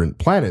the different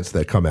planets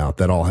that come out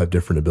that all have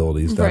different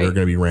abilities that are going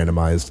to be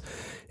randomized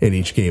in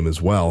each game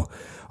as well.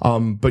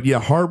 But yeah,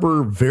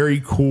 Harbor,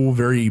 very cool,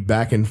 very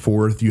back and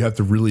forth. You have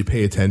to really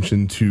pay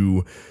attention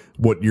to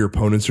what your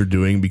opponents are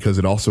doing, because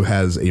it also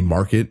has a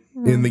market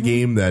in the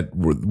game that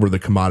where the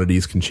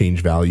commodities can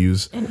change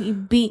values. And he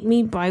beat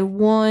me by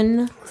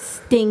 1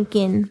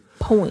 stinking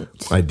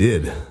point. I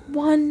did.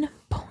 1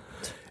 point.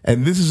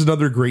 And this is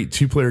another great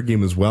 2-player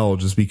game as well,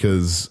 just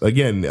because,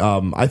 again,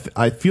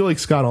 I feel like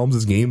Scott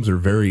Alm's games are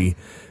very,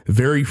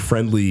 very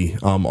friendly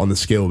on the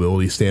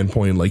scalability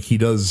standpoint. Like he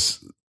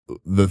does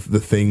the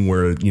thing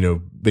where,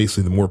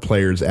 basically the more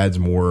players adds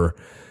more,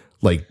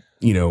 like,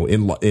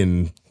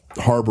 in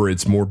Harbor,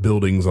 it's more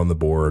buildings on the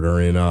board,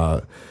 or in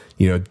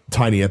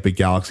Tiny Epic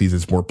Galaxies,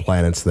 it's more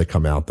planets that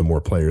come out the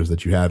more players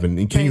that you have. And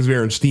in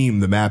Kingsmere and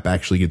Steam, the map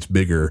actually gets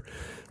bigger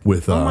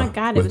with oh my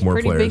god, it was more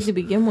pretty players. big to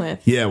begin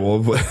with. Yeah,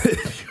 well,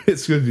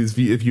 it's good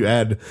if you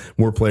add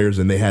more players,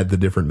 and they had the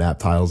different map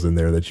tiles in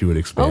there that you would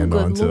expand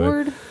onto.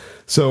 Lord. It.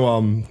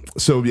 So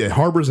yeah,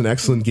 Harbor's an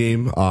excellent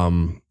game.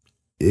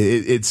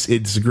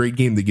 It's a great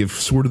game to give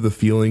sort of the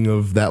feeling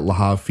of that Le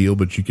Havre feel,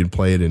 but you can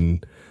play it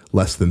in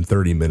less than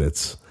 30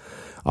 minutes.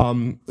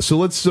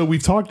 So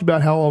we've talked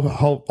about how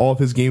all of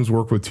his games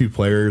work with 2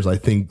 players. I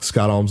think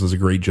Scott Alms does a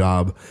great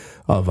job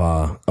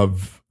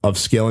of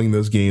scaling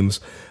those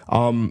games.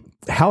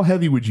 How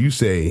heavy would you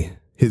say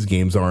his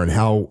games are, and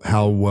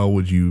how well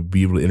would you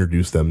be able to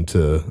introduce them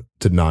to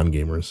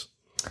non-gamers?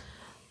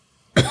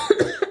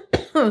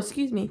 Oh,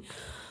 excuse me.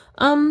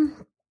 For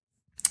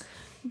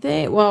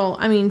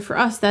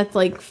us, that's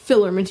like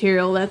filler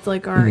material. That's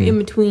like our in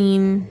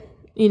between,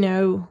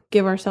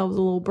 give ourselves a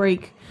little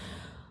break.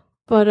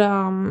 But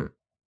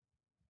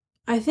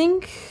I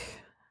think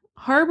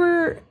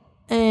Harbor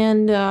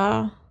and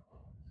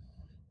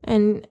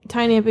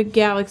Tiny Epic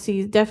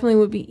Galaxies definitely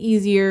would be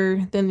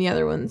easier than the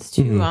other ones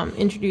to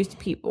introduce to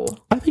people.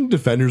 I think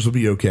Defenders will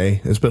be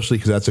okay, especially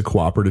because that's a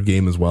cooperative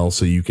game as well,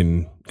 so you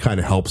can kind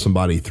of help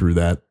somebody through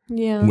that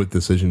with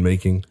decision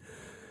making.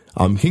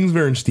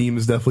 Kingsmere and Steam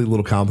is definitely a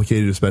little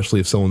complicated, especially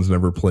if someone's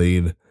never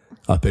played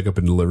a pick up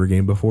and deliver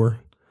game before.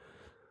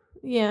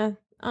 Yeah.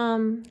 I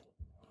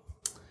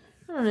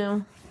don't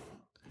know.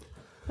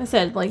 I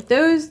said, like,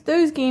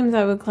 those games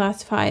I would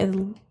classify as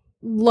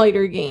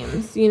lighter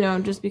games,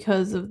 just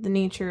because of the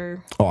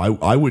nature. Oh,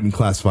 I wouldn't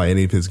classify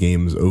any of his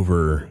games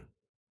over,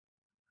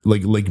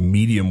 like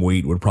medium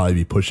weight would probably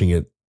be pushing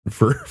it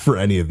for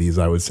any of these.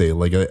 I would say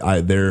like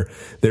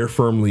they're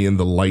firmly in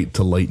the light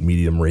to light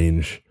medium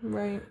range,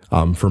 right?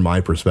 From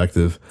my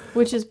perspective,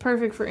 which is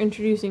perfect for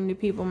introducing to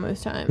people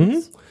most times.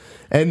 Mm-hmm.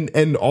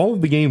 And all of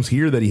the games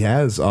here that he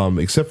has,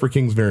 except for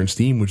King's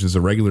Steam, which is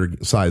a regular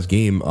size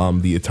game,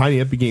 the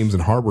Tiny Epic games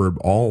and Harbor are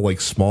all like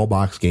small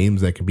box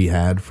games that can be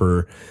had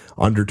for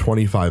under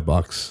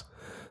 $25.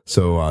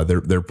 So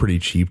they're pretty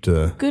cheap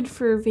to. Good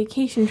for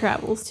vacation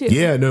travels too.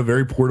 Yeah, no,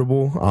 very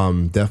portable.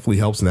 Definitely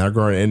helps in that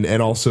regard,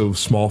 and also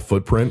small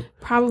footprint.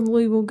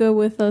 Probably will go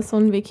with us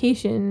on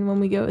vacation when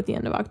we go at the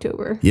end of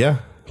October. Yeah,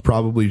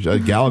 probably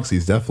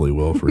Galaxies definitely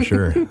will for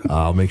sure.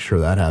 I'll make sure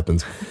that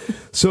happens.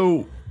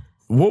 So.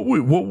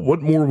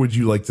 What more would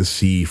you like to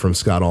see from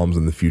Scott Almes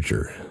in the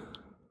future?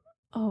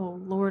 Oh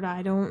Lord,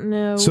 I don't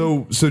know.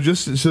 So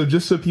just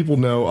so people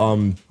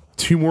know,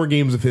 2 more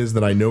games of his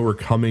that I know are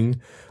coming.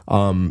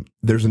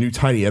 There's a new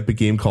Tiny Epic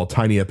game called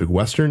Tiny Epic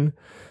Western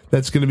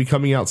that's going to be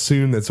coming out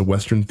soon. That's a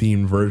Western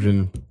themed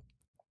version.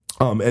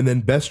 And then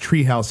Best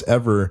Treehouse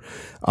Ever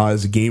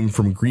is a game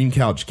from Green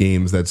Couch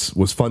Games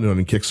was funded on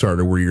a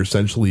Kickstarter where you're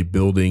essentially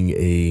building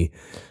a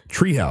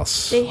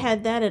treehouse. They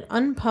had that at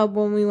Unpub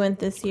when we went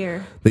this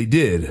year. They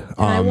did. And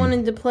I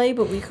wanted to play,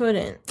 but we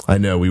couldn't. I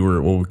know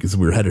because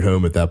we were headed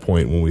home at that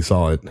point when we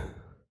saw it,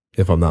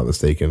 if I'm not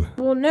mistaken.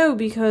 Well, no,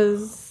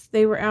 because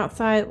they were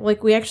outside.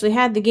 Like we actually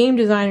had the game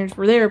designers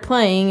were there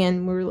playing,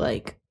 and we were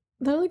like,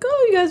 they're like,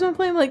 "Oh, you guys want to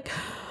play?" I'm like,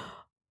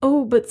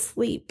 "Oh, but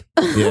sleep."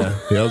 Yeah,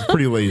 it was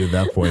pretty late at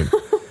that point.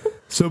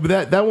 So,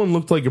 but that one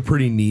looked like a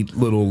pretty neat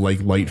little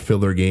like light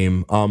filler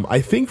game. I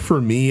think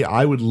for me,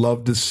 I would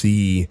love to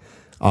see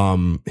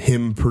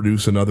him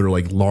produce another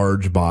like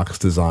large box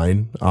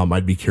design.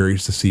 I'd be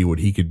curious to see what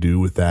he could do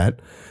with that.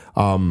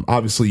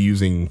 Obviously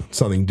using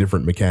something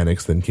different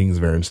mechanics than King's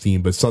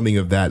Steam, but something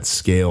of that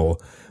scale.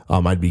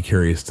 I'd be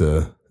curious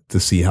to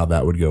see how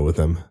that would go with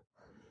him.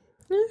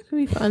 It could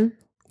be fun.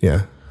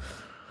 Yeah.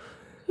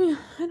 I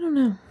don't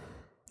know.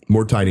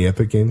 More Tiny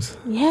Epic games?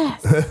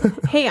 Yes.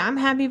 Hey, I'm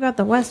happy about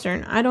the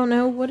Western. I don't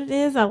know what it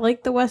is. I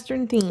like the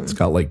Western theme. It's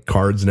got like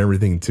cards and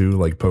everything too,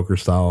 like poker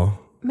style.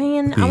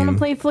 Man, I want to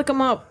play Flick 'em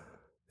Up.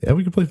 Yeah,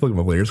 we can play Flick 'em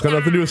Up later. It's got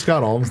nothing to do with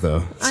Scott Almes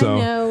though. So, I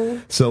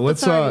know. So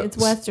let's it's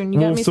Western. You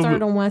got me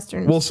started on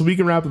Westerns. Well, so we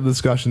can wrap up the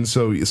discussion.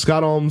 So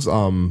Scott Almes,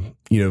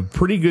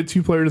 pretty good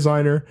 2-player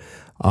designer.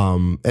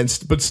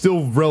 But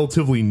still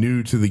relatively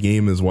new to the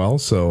game as well.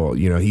 So,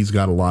 he's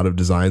got a lot of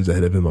designs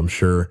ahead of him, I'm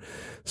sure.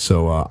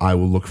 So, I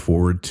will look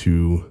forward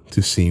to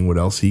seeing what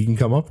else he can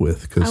come up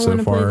with. Cause I want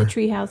to play the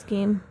Treehouse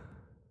game.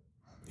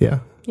 Yeah.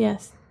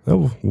 Yes.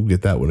 Oh, we'll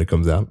get that when it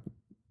comes out.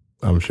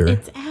 I'm sure.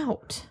 It's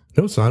out.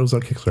 No, it's not. It was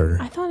on Kickstarter.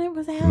 I thought it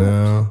was out.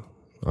 No,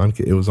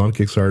 it was on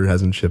Kickstarter. It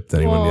hasn't shipped to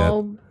anyone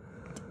yet.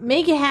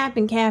 Make it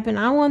happen, Captain.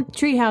 I want the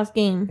Treehouse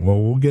game.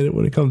 Well, we'll get it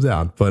when it comes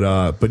out.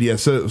 But yeah,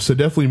 so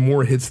definitely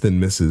more hits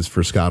than misses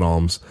for Scott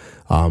Almes,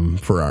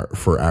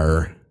 for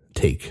our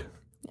take.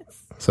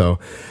 Yes. So,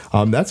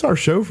 that's our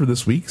show for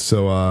this week.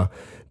 So,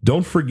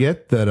 don't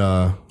forget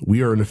that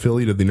we are an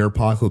affiliate of the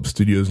Nerdpocalypse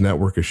Studios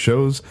network of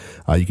shows.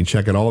 You can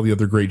check out all the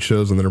other great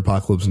shows on the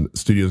Nerdpocalypse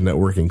Studios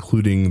network,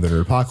 including the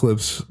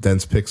Nerdpocalypse,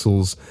 Dense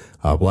Pixels,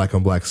 Black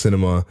on Black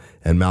Cinema,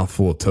 and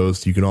Mouthful of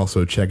Toast. You can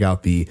also check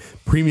out the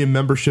premium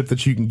membership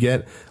that you can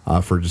get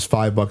for just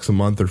 $5 a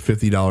month or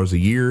 $50 a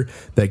year.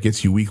 That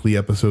gets you weekly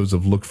episodes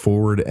of Look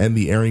Forward and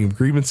the airing of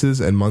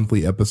grievances, and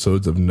monthly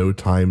episodes of No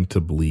Time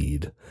to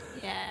Bleed.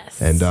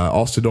 And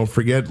also don't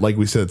forget, like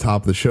we said at the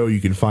top of the show, you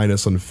can find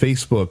us on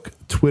Facebook,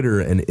 Twitter,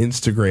 and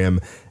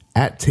Instagram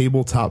at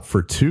Tabletop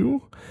for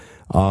Two.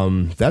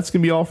 That's going to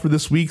be all for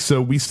this week.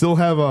 So we still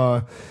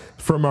have,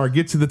 from our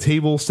Get to the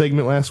Table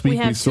segment last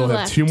week, we still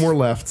have 2 more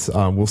left.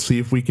 We'll see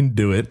if we can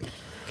do it.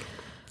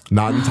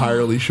 Not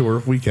entirely sure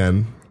if we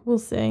can. We'll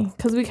see.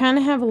 Because we kind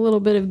of have a little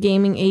bit of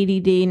gaming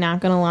ADD, not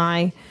going to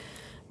lie.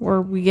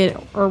 Where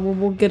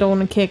we'll get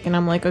on a kick and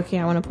I'm like, okay,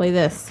 I want to play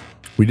this.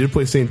 We did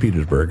play St.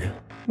 Petersburg.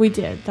 We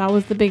did. That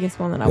was the biggest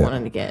one that I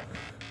wanted to get.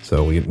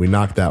 So we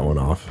knocked that one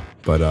off.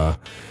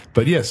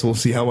 But yes, we'll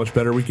see how much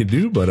better we can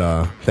do.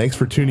 But thanks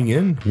for tuning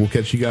in. We'll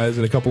catch you guys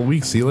in a couple of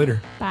weeks. See you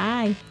later.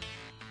 Bye.